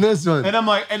loving this one. And I'm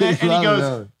like, and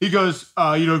he goes,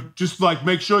 you know, just like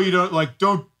make sure you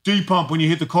don't de-pump when you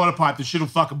hit the quarter pipe. The shit'll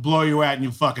fucking blow you out and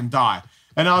you'll fucking die.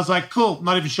 And I was like, cool,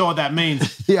 not even sure what that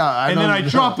means. Yeah, and then I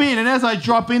drop in, and as I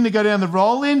drop in to go down the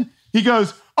roll in, he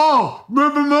goes, oh, and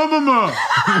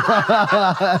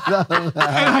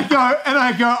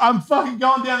I go, I'm fucking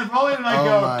going down the roll in, and I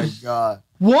go, Oh, my God.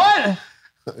 what?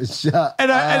 Shut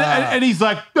And he's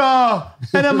like, oh.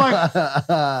 And I'm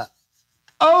like,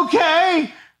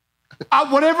 okay.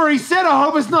 Whatever he said, I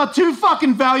hope it's not too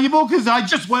fucking valuable because I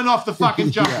just went off the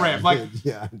fucking jump ramp. Like,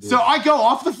 so I go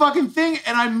off the fucking thing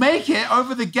and I make it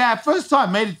over the gap. First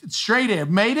time, made it straight air,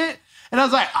 made it. And I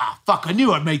was like, fuck, I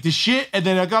knew I'd make this shit. And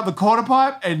then I got the quarter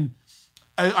pipe and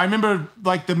I remember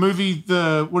like the movie,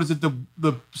 the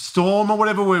Storm or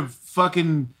whatever, where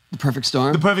fucking... The Perfect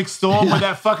Storm. The Perfect Storm, where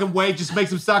that fucking wave just makes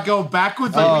him start going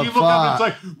backwards. Like when you look up,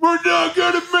 it's like, we're not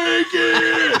gonna make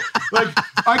it. Like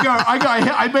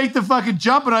I make the fucking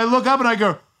jump, and I look up, and I go,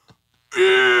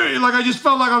 like I just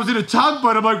felt like I was in a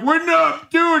tugboat. I'm like, we're not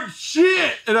doing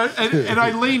shit. And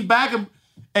I leaned back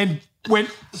and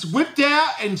whipped out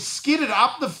and skidded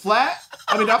up the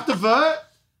vert,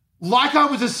 like I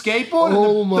was a skateboard.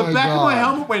 Oh and my the back of my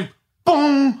helmet went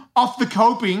boom off the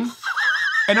coping.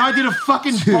 And I did a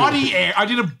fucking body air.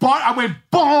 I went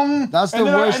bong. That's the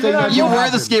worst thing that You can wear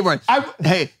the happen. skateboard.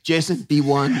 Hey, Jason, be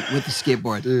one with the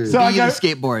skateboard. Dude. So be the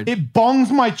skateboard. It bongs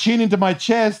my chin into my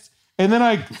chest, and then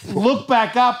I look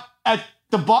back up at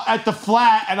the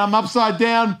flat, and I'm upside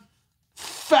down,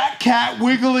 fat cat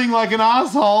wiggling like an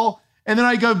asshole. And then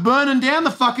I go burning down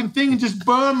the fucking thing and just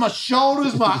burn my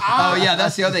shoulders, my arms. Oh yeah,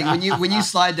 that's the other thing. When you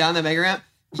slide down the mega ramp,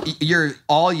 it melts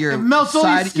all your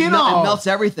skin off. It melts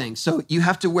everything. So you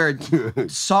have to wear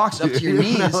socks up to your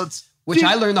knees, which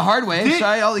I learned the hard way. So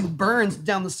all these burns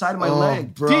down the side of my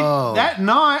leg. Bro. That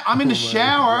night, I'm in the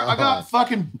shower. I got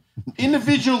fucking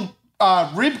individual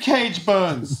rib cage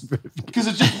burns because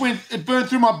it burned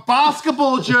through my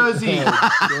basketball jersey and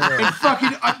fucking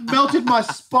I melted my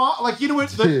spine. Like, you know what?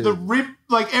 The rib,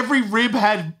 like every rib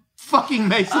had fucking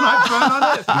masonite burn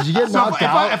on it. Did you get knocked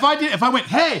out? If I went,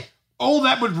 hey, all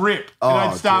that would rip and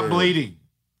I'd start bleeding.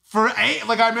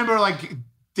 Like I remember like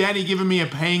Danny giving me a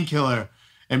painkiller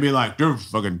and be like, dude,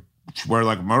 fucking wear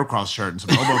like a motocross shirt and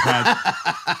some elbow pads.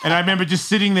 And I remember just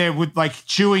sitting there with like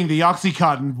chewing the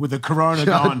Oxycontin with a Corona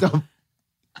on.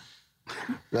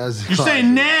 You're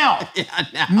saying now?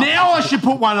 Yeah, now I should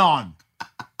put one on.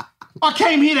 I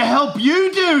came here to help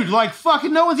you, dude. Like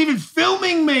fucking no one's even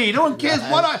filming me. No one cares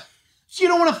what you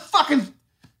don't want to fucking...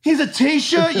 Here's a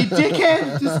t-shirt, you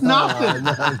dickhead. Just nothing.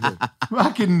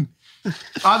 Fucking,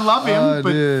 I love him,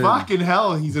 but dude. Fucking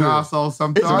hell, he's an asshole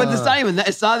sometimes. But it's not even that.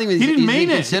 It's not even. He didn't mean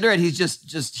it. Consider it. He's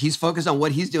just he's focused on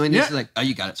what he's doing. Yeah. He's like, oh,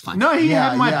 you got it. It's fine. No, he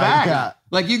had my back. Yeah.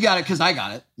 Like you got it because I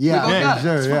got it. Yeah, We both got it.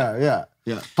 sure, It's fine. yeah.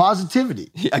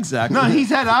 Positivity. Yeah, exactly. No, he's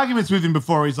had arguments with him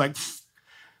before. He's like,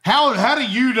 how do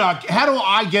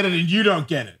I get it and you don't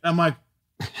get it? I'm like,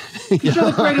 because you're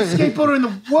the greatest skateboarder in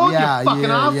the world, you fucking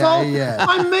asshole. Yeah.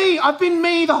 I'm me. I've been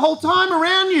me the whole time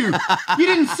around you. You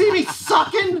didn't see me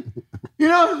sucking. You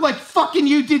know, like fucking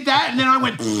you did that, and then I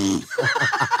went,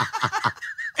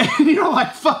 and you're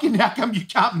like, fucking, how come you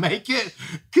can't make it?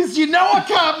 Because you know I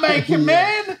can't make it,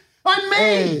 man. I'm me.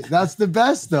 Hey, that's the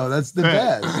best, though. That's the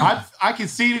best. I can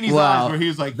see it in his eyes where he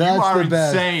was like, That's you are the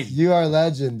best. insane. You are a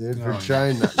legend, dude, for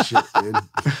trying that shit, dude.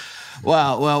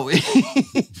 Wow. Well,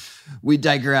 we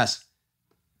digress.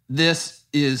 This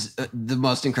is the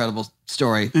most incredible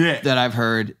story that I've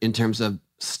heard in terms of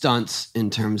stunts, in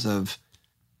terms of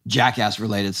Jackass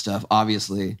related stuff,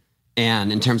 obviously,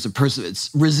 and in terms of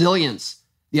resilience.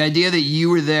 The idea that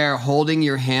you were there holding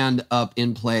your hand up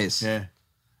in place. Yeah.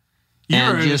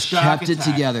 And just kept it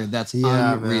together. That's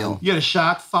unreal. You had a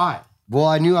shark fight. Well,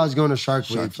 I knew I was going to Shark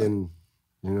Shark Week, Week. and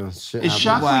shit Is happened.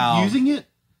 Shark Wow. Week using it?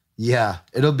 Yeah,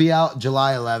 it'll be out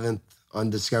July 11th on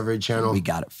Discovery Channel. We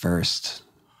got it first.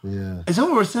 Yeah. Is that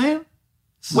what we're saying?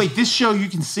 Wait, this show you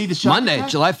can see the show Monday,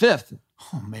 July 5th.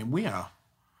 Oh man, we are.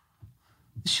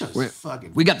 This show's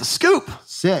fucking. We got the scoop.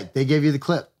 Sick. They gave you the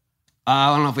clip.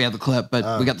 I don't know if we have the clip,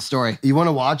 but we got the story. You want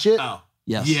to watch it? Oh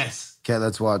Yes. yes. Okay,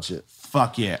 let's watch it.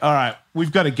 Fuck yeah! All right,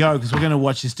 we've got to go because we're gonna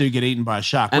watch this dude get eaten by a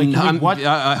shark. Wait, And can we watch?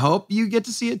 I hope you get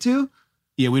to see it too.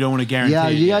 Yeah, we don't want to guarantee. Yeah,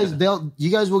 it you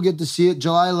yet. guys will get to see it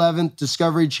July 11th,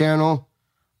 Discovery Channel.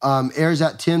 Airs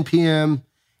at 10 p.m.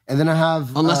 And then I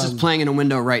have Unless it's playing in a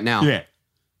window right now. Yeah.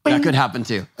 That could happen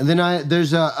too. And then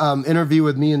there's a interview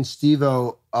with me and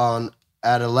Steve-O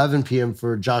at 11 p.m.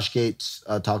 for Josh Gates'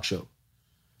 talk show.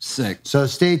 Sick. So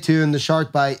stay tuned. The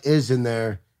Shark Bite is in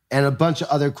there, and a bunch of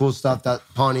other cool stuff that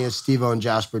Pontius, Steve-O, and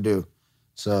Jasper do.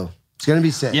 So it's gonna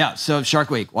be sick. Yeah, so Shark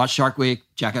Week. Watch Shark Week.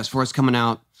 Jackass 4 is coming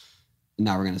out. And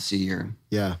now we're going to see your...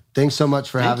 Yeah. Thanks so much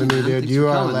for having me, man. dude. Thanks You for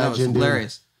are a coming. That was legend, dude.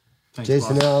 hilarious. Thanks,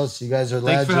 Jason boss. Ellis, you guys are Thanks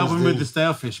legends. for helping me with dude. the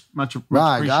stalefish. Much Nah,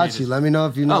 I appreciated. got you. Let me know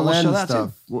if you know We'll show land that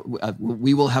stuff. too.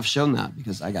 We will have shown that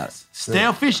because I got it.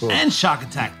 Stalefish Cool. and shark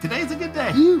attack. Today's a good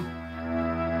day.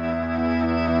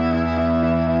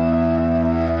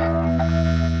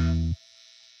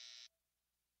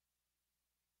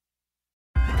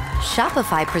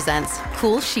 Shopify presents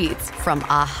cool sheets from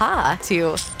AHA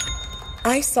to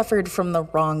I suffered from the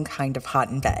wrong kind of hot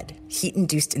in bed,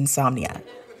 heat-induced insomnia.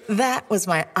 That was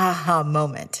my aha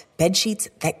moment. Bed sheets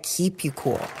that keep you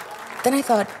cool. Then I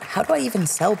thought, how do I even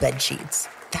sell bed sheets?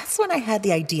 That's when I had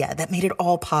the idea that made it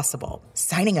all possible.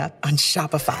 Signing up on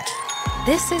Shopify.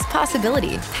 This is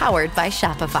Possibility, powered by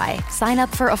Shopify. Sign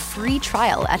up for a free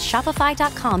trial at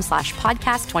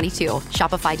shopify.com/podcast22.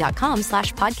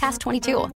 Shopify.com/podcast22.